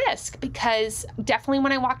was a risk because definitely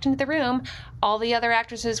when I walked into the room, all the other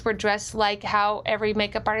actresses were dressed like how every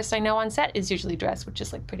makeup artist I know on set is usually dressed, which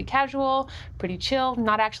is like pretty casual, pretty chill,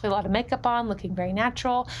 not actually a lot of makeup on, looking very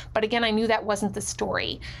natural. But again, I knew that wasn't the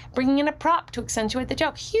story. Bringing in a prop to accentuate the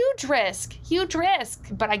joke, huge risk.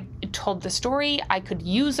 But I told the story. I could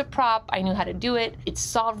use a prop. I knew how to do it. It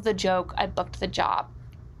solved the joke. I booked the job.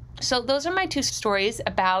 So those are my two stories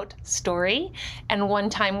about story, and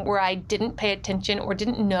one time where I didn't pay attention or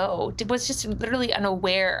didn't know, was just literally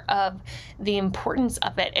unaware of the importance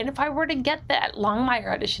of it. And if I were to get that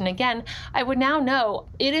Longmire audition again, I would now know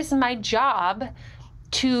it is my job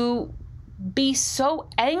to be so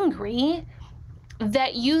angry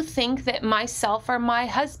that you think that myself or my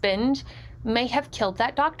husband may have killed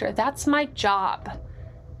that doctor. That's my job,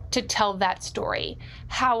 to tell that story.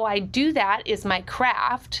 How I do that is my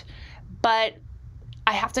craft, but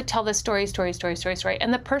I have to tell the story.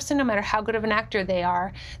 And the person, no matter how good of an actor they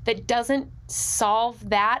are, that doesn't solve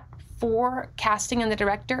that for casting and the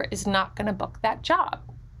director is not going to book that job.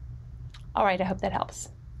 All right, I hope that helps.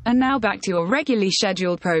 And now back to your regularly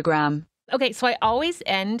scheduled program. Okay, so I always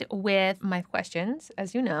end with my questions,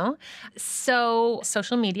 as you know. So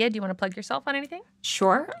social media, do you want to plug yourself on anything?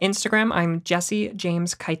 Sure. Instagram, I'm Jesse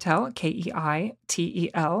James Keitel,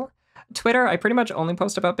 Keitel. Twitter, I pretty much only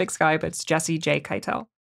post about Big Sky, but it's Jesse J. Keitel.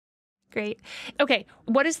 Great. Okay,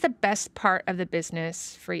 what is the best part of the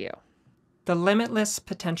business for you? The limitless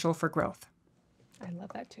potential for growth. I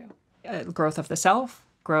love that too. Growth of the self,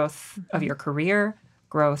 growth of your career,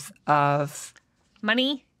 growth of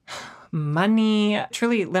money,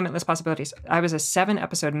 truly limitless possibilities. I was a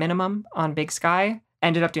 7-episode minimum on Big Sky,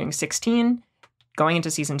 ended up doing 16, going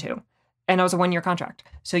into season 2. And it was a 1-year contract.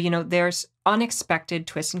 So, there's unexpected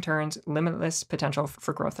twists and turns, limitless potential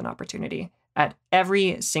for growth and opportunity. At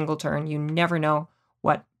every single turn, you never know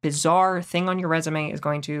what bizarre thing on your resume is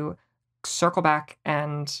going to circle back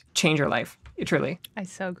and change your life. Truly. I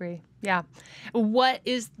so agree. Yeah. What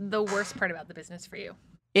is the worst part about the business for you?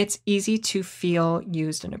 It's easy to feel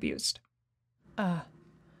used and abused. God,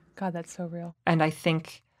 that's so real. And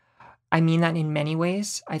I mean that in many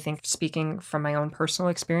ways. I think speaking from my own personal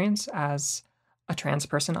experience as a trans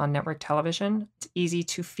person on network television, it's easy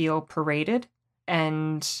to feel paraded,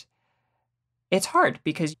 and it's hard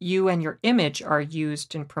because you and your image are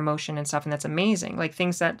used in promotion and stuff, and that's amazing. Like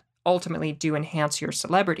things that ultimately do enhance your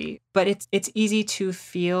celebrity. But it's easy to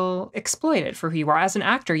feel exploited for who you are. As an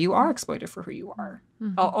actor, you are exploited for who you are.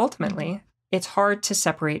 Ultimately, it's hard to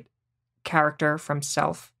separate character from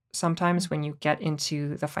self sometimes when you get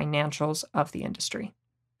into the financials of the industry.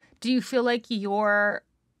 Do you feel like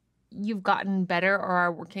you've gotten better or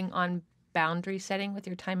are working on boundary setting with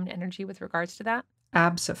your time and energy with regards to that?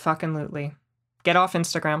 Abso-fucking-lutely. Get off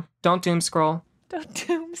Instagram. Don't doom scroll. Don't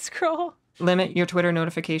doom scroll. Limit your Twitter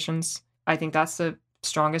notifications. I think that's the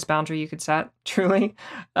strongest boundary you could set, truly.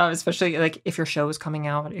 Especially like if your show is coming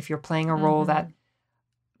out, if you're playing a role that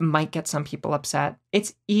might get some people upset.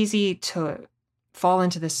 It's easy to fall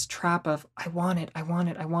into this trap of, I want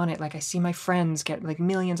it. Like I see my friends get like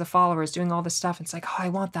millions of followers doing all this stuff. It's like, oh, I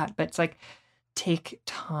want that. But it's like, take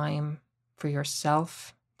time for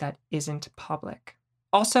yourself that isn't public.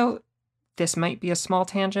 Also, this might be a small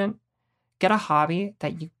tangent. Get a hobby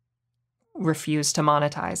that you refuse to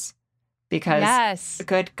monetize. Because,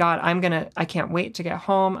 good God, I can't wait to get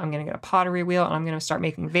home. I'm going to get a pottery wheel and I'm going to start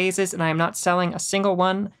making vases, and I am not selling a single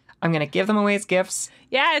one. I'm going to give them away as gifts.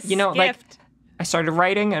 Yes, gift. Like I started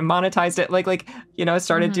writing and monetized it. I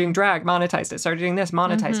started doing drag, monetized it. Started doing this,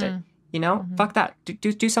 monetized it. Fuck that.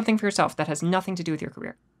 Do something for yourself that has nothing to do with your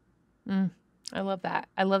career. I love that.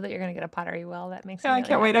 I love that you're going to get a pottery wheel. That makes me I really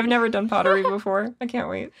can't wait. happy. I've never done pottery before. I can't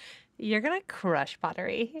wait. You're going to crush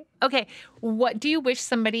pottery. Okay. What do you wish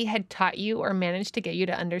somebody had taught you or managed to get you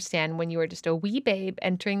to understand when you were just a wee babe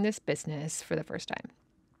entering this business for the first time?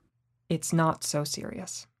 It's not so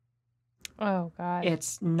serious. Oh, God.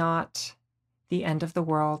 It's not the end of the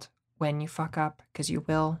world when you fuck up, because you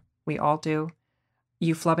will. We all do.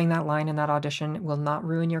 You flubbing that line in that audition will not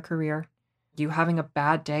ruin your career. You having a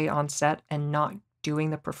bad day on set and not doing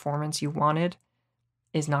the performance you wanted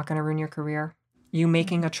is not going to ruin your career. You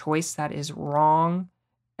making a choice that is wrong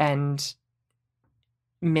and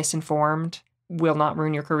misinformed will not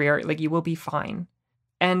ruin your career. Like, you will be fine.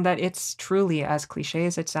 And that it's truly, as cliche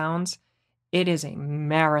as it sounds, it is a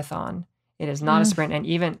marathon. It is not a sprint. And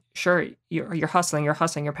even, sure, you're hustling, you're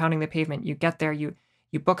pounding the pavement. You get there, you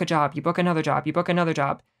book a job, you book another job, you book another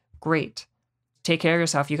job. Great. Take care of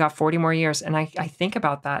yourself. You got 40 more years. And I think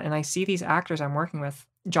about that, and I see these actors I'm working with,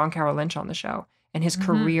 John Carroll Lynch on the show, and his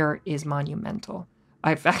career is monumental.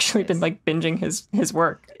 I've actually been like binging his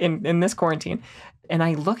work in this quarantine. And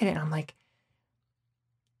I look at it and I'm like,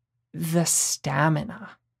 the stamina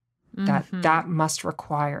that must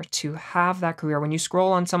require to have that career. When you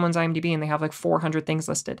scroll on someone's IMDb and they have like 400 things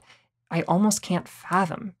listed, I almost can't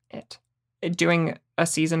fathom it. Doing a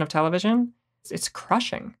season of television, it's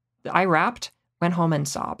crushing. I wrapped, went home and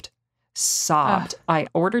sobbed. I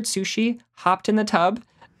ordered sushi, hopped in the tub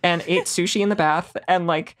and ate sushi in the bath, and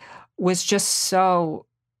like was just so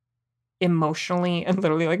emotionally and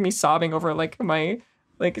literally like me sobbing over like my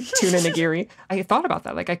like tuna nigiri. I thought about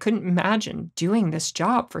that. Like, I couldn't imagine doing this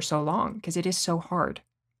job for so long because it is so hard.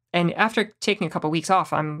 And after taking a couple of weeks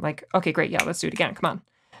off, I'm like, okay, great. Yeah, let's do it again. Come on.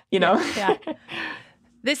 Yeah.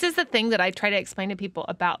 This is the thing that I try to explain to people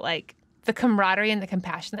about like the camaraderie and the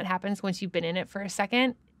compassion that happens once you've been in it for a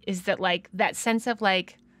second, is that like that sense of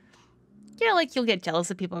like, like you'll get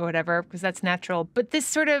jealous of people or whatever, because that's natural. But this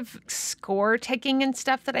sort of score taking and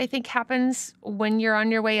stuff that I think happens when you're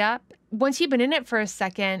on your way up, once you've been in it for a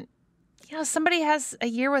second, somebody has a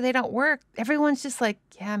year where they don't work. Everyone's just like,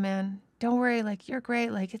 yeah, man, don't worry. Like, you're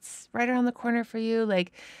great. Like, it's right around the corner for you.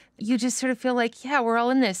 Like, you just sort of feel like, yeah, we're all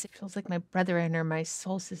in this. It feels like my brethren or my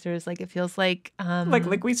soul sisters. Like, it feels like...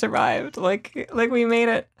 like we survived. Like we made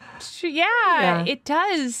it. Yeah, it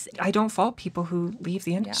does. I don't fault people who leave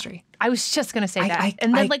the industry. I was just going to say that.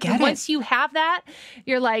 And then like once you have that,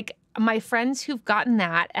 you're like, my friends who've gotten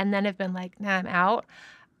that and then have been like, nah, I'm out.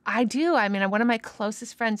 I do. I mean, one of my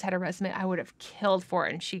closest friends had a resume I would have killed for,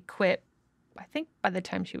 and she quit, I think, by the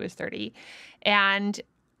time she was 30. And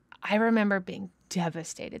I remember being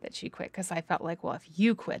devastated that she quit, because I felt like, well, if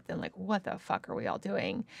you quit, then like, what the fuck are we all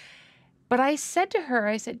doing? But I said to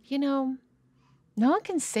her, no one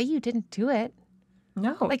can say you didn't do it.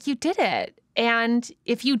 No. Like, you did it. And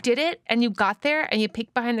if you did it and you got there and you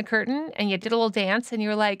peeked behind the curtain and you did a little dance and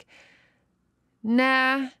you're like,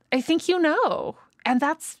 nah, I think you know. And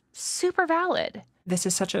that's super valid. This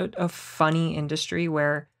is such a funny industry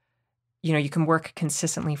where, you can work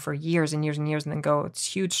consistently for years and years and years and then go a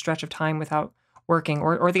huge stretch of time without working,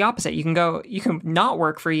 or the opposite. You can not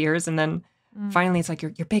work for years and then finally it's like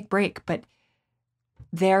your big break. But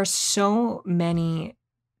there are so many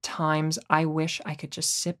times I wish I could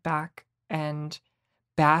just sit back and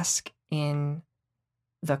bask in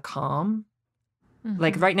the calm.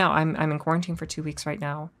 Like right now, I'm in quarantine for 2 weeks right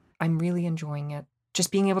now. I'm really enjoying it. Just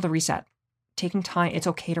being able to reset, taking time. It's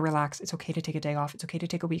okay to relax. It's okay to take a day off. It's okay to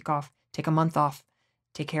take a week off, take a month off,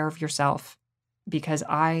 take care of yourself. Because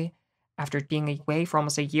after being away for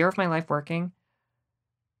almost a year of my life working,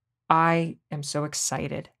 I am so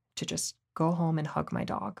excited to just go home and hug my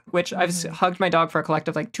dog, which I've hugged my dog for a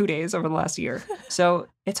collective 2 days over the last year. So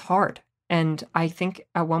it's hard. And I think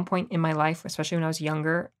at one point in my life, especially when I was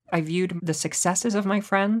younger, I viewed the successes of my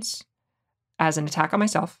friends as an attack on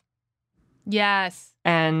myself. Yes.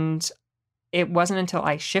 And it wasn't until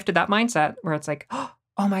I shifted that mindset where it's like, oh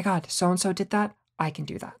my God, so-and-so did that. I can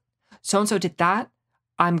do that. So-and-so did that.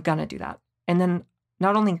 I'm going to do that. And then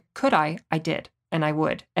not only could I did. And I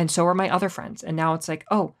would. And so are my other friends. And now it's like,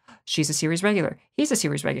 oh, she's a series regular. He's a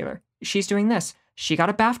series regular. She's doing this. She got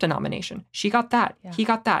a BAFTA nomination. She got that. Yeah. He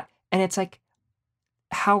got that. And it's like,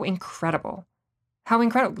 how incredible. How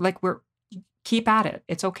incredible. Keep at it.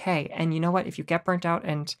 It's okay. And you know what? If you get burnt out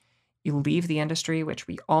and you leave the industry, which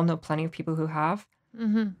we all know plenty of people who have,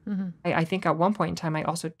 I think at one point in time, I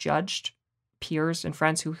also judged peers and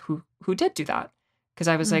friends who did do that. Because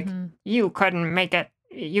I was like, you couldn't make it.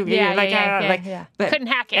 But couldn't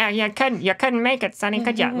hack it. Yeah, you couldn't make it, Sonny,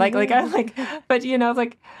 could you? But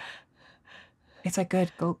it's like,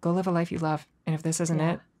 good. Go live a life you love. And if this isn't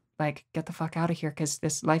it, get the fuck out of here, because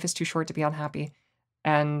this life is too short to be unhappy.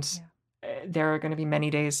 And there are going to be many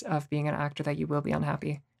days of being an actor that you will be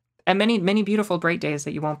unhappy, and many, many beautiful, bright days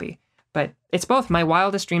that you won't be. But it's both. My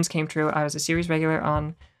wildest dreams came true. I was a series regular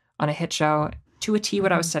on a hit show to a T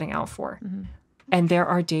what I was setting out for. And there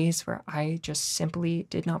are days where I just simply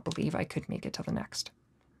did not believe I could make it to the next.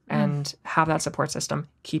 And have that support system.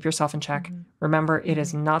 Keep yourself in check. Remember, it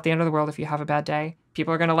is not the end of the world if you have a bad day.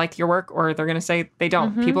 People are going to like your work, or they're going to say they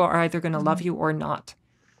don't. People are either going to love you or not.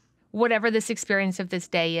 Whatever this experience of this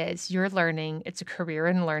day is, you're learning. It's a career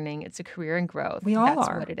in learning. It's a career in growth. We all That's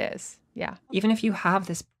are. what it is. Yeah. Even if you have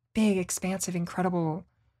this big, expansive, incredible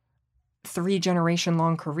 3-generation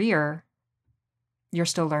long career, you're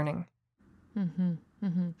still learning.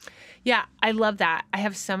 Yeah, I love that. I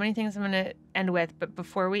have so many things I'm going to end with, but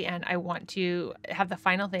before we end, I want to have the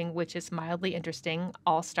final thing, which is mildly interesting.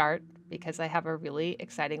 I'll start because I have a really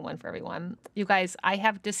exciting one for everyone. You guys, I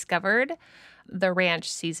have discovered the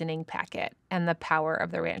ranch seasoning packet and the power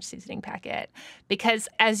of the ranch seasoning packet. Because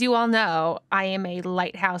as you all know, I am a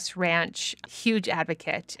Lighthouse Ranch huge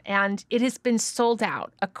advocate, and it has been sold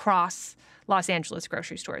out across Los Angeles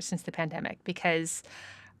grocery stores since the pandemic, because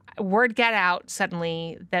word got out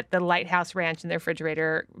suddenly that the Lighthouse Ranch in the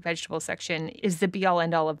refrigerator vegetable section is the be-all,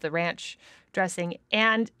 end-all of the ranch dressing.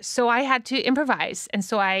 And so I had to improvise. And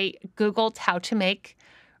so I Googled how to make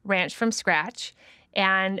ranch from scratch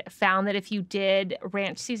and found that if you did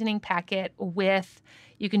ranch seasoning packet with,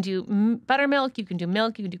 you can do buttermilk, you can do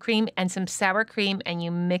milk, you can do cream, and some sour cream, and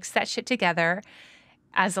you mix that shit together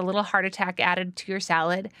as a little heart attack added to your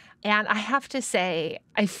salad. And I have to say,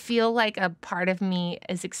 I feel like a part of me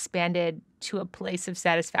is expanded to a place of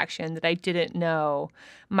satisfaction that I didn't know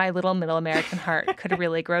my little middle American heart could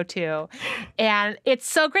really grow to. And it's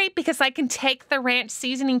so great because I can take the ranch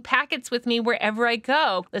seasoning packets with me wherever I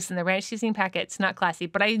go. Listen, the ranch seasoning packet's not classy,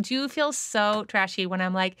 but I do feel so trashy when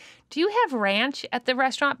I'm like, do you have ranch at the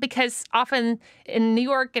restaurant? Because often in New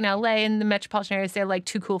York and LA and the metropolitan areas, they're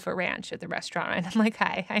too cool for ranch at the restaurant. And I'm like,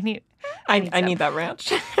 hi, I need that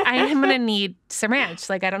ranch. I'm going to need some ranch.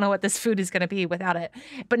 I don't know what this food is going to be without it.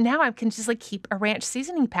 But now I can just keep a ranch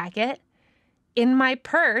seasoning packet in my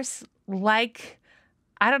purse, I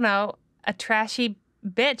don't know, a trashy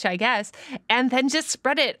bitch, I guess, and then just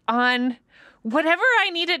spread it on whatever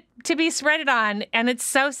I need it to be spreaded on. And it's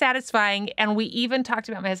so satisfying. And we even talked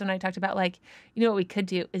about, my husband and I talked about what we could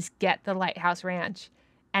do is get the Lighthouse Ranch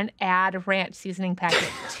and add ranch seasoning packet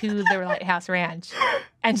to the Lighthouse Ranch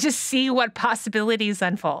and just see what possibilities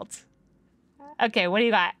unfold. Okay, what do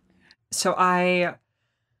you got? So I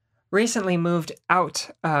recently moved out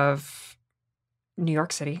of New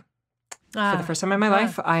York City for the first time in my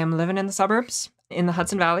life. I am living in the suburbs in the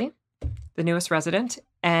Hudson Valley, the newest resident,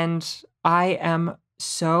 and I am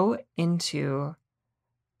so into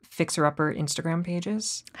fixer-upper Instagram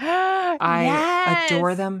pages. I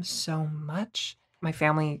adore them so much. My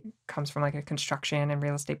family comes from a construction and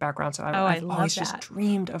real estate background, so I've always just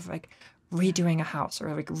dreamed of redoing a house or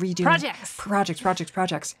redoing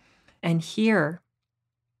projects. And here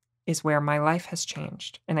is where my life has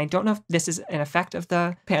changed. And I don't know if this is an effect of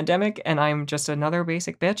the pandemic and I'm just another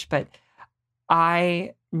basic bitch, but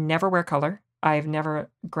I never wear color. I've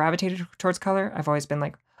never gravitated towards color. I've always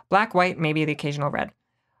been black, white, maybe the occasional red.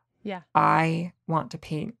 Yeah. I want to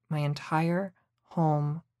paint my entire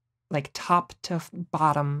home top to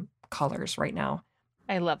bottom colors right now.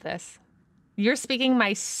 I love this. You're speaking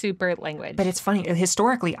my super language. But it's funny.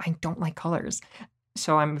 Historically, I don't like colors.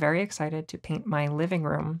 So I'm very excited to paint my living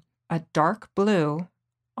room a dark blue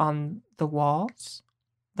on the walls,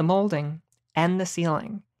 the molding, and the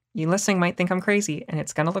ceiling. You listening might think I'm crazy, and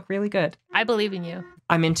it's going to look really good. I believe in you.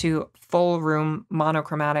 I'm into full room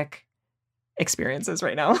monochromatic experiences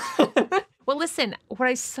right now. Well, listen, what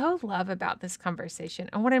I so love about this conversation,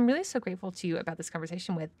 and what I'm really so grateful to you about this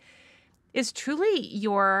conversation with, is truly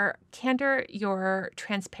your candor, your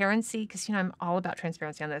transparency, because, I'm all about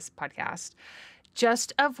transparency on this podcast,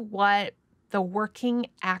 just of what the working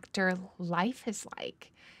actor life is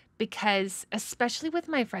like. Because especially with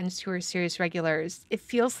my friends who are series regulars, it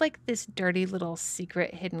feels like this dirty little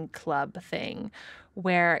secret hidden club thing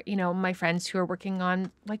where, my friends who are working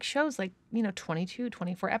on like shows like, 22,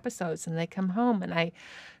 24 episodes, and they come home and I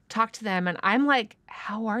talk to them and I'm like,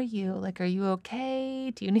 how are you? Like, are you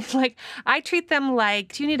okay? Do you need I treat them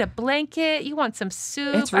like, do you need a blanket? You want some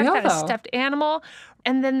soup? It's real, I've got though. a stuffed animal.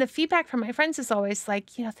 And then the feedback from my friends is always like,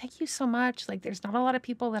 thank you so much. Like, there's not a lot of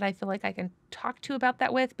people that I feel like I can talk to about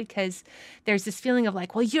that with, because there's this feeling of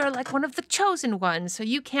like, well, you're like one of the chosen ones. So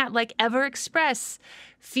you can't like ever express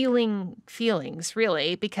feelings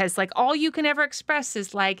really, because like all you can ever express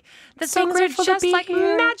is like the So things are grateful to just be like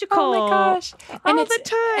here. magical. Oh my gosh. All it's, the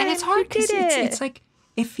time. And it's hard because You did it's like,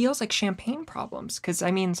 it feels like champagne problems. Because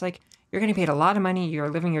it's like, you're getting paid a lot of money. You're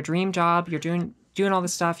living your dream job. You're doing all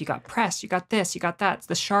this stuff. You got press. You got this. You got that. It's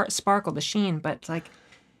the sparkle, the sheen. But it's like,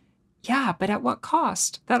 yeah, but at what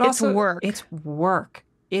cost? That It's also work. It's work.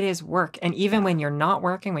 It is work. And even when you're not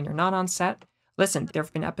working, when you're not on set, listen, there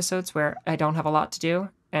have been episodes where I don't have a lot to do,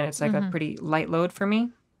 and it's like a pretty light load for me.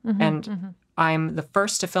 And I'm the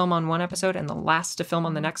first to film on one episode and the last to film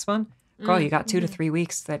on the next one. Girl, you got 2 to 3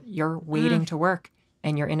 weeks that you're waiting to work,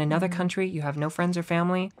 and you're in another country. You have no friends or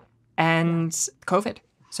family, and COVID.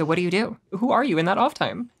 So what do? Who are you in that off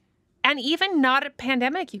time? And even not a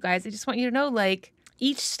pandemic, you guys, I just want you to know, like,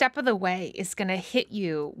 each step of the way is going to hit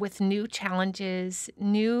you with new challenges,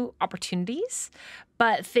 new opportunities,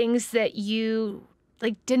 but things that you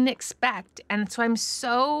didn't expect. And so I'm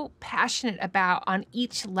so passionate about, on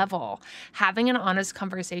each level, having an honest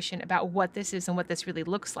conversation about what this is and what this really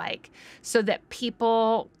looks like, so that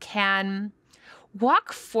people can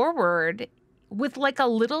walk forward with like a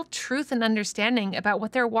little truth and understanding about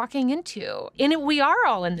what they're walking into. And we are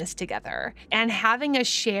all in this together, and having a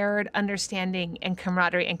shared understanding and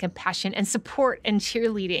camaraderie and compassion and support and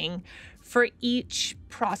cheerleading for each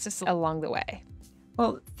process along the way.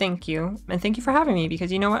 Well, thank you. And thank you for having me,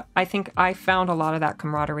 because you know what? I think I found a lot of that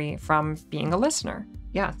camaraderie from being a listener.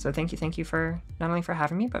 Yeah, so thank you for not only for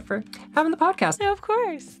having me, but for having the podcast. Yeah, of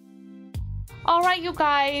course. All right, you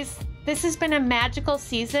guys, this has been a magical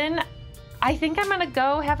season. I think I'm going to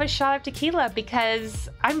go have a shot of tequila, because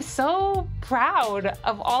I'm so proud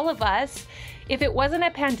of all of us. If it wasn't a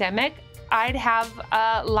pandemic, I'd have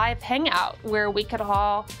a live hangout where we could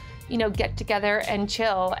all, get together and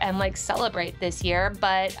chill and celebrate this year.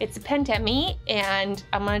 But it's a pandemic, and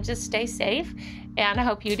I'm going to just stay safe. And I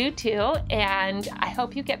hope you do too. And I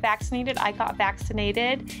hope you get vaccinated. I got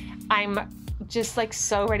vaccinated. I'm just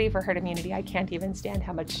so ready for herd immunity. I can't even stand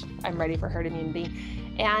how much I'm ready for herd immunity.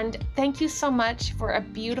 And thank you so much for a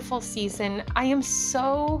beautiful season. I am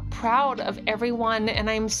so proud of everyone, and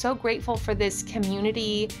I'm so grateful for this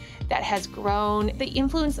community that has grown. The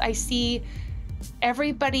influence I see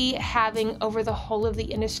everybody having over the whole of the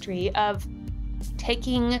industry of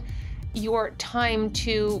taking your time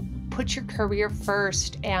to put your career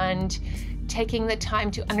first, and taking the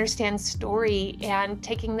time to understand story, and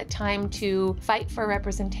taking the time to fight for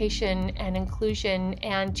representation and inclusion,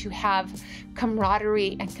 and to have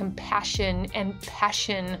camaraderie and compassion and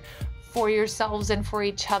passion for yourselves and for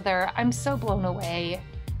each other. I'm so blown away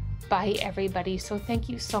by everybody. So thank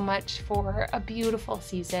you so much for a beautiful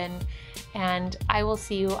season, and I will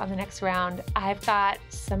see you on the next round. I've got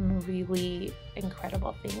some really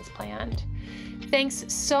incredible things planned. Thanks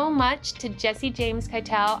so much to Jesse James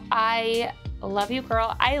Keitel. I love you,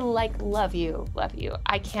 girl. I love you.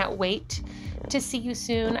 I can't wait to see you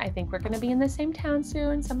soon. I think we're going to be in the same town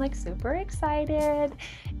soon, so I'm super excited.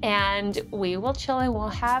 And we will chill, and we'll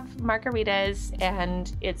have margaritas,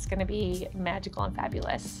 and it's going to be magical and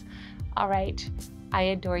fabulous. All right. I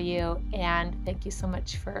adore you, and thank you so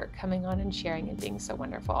much for coming on and sharing and being so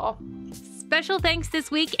wonderful. Special thanks this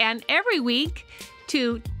week and every week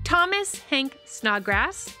to Thomas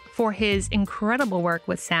Snodgrass for his incredible work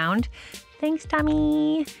with sound. Thanks,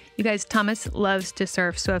 Tommy. You guys, Thomas loves to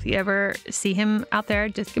surf, so if you ever see him out there,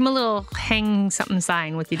 just give him a little hang something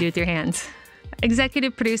sign with you do with your hands.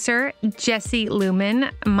 Executive producer, Jesse Lumen,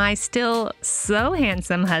 my still so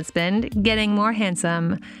handsome husband, getting more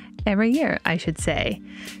handsome every year, I should say.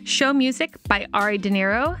 Show music by Ari De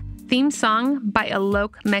Niro, theme song by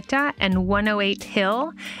Aalok Mehta and 108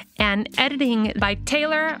 Hill, and editing by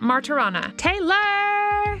Taylor Martorana. Taylor!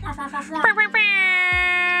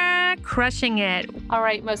 Crushing it. All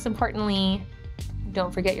right, most importantly,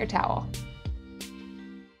 don't forget your towel.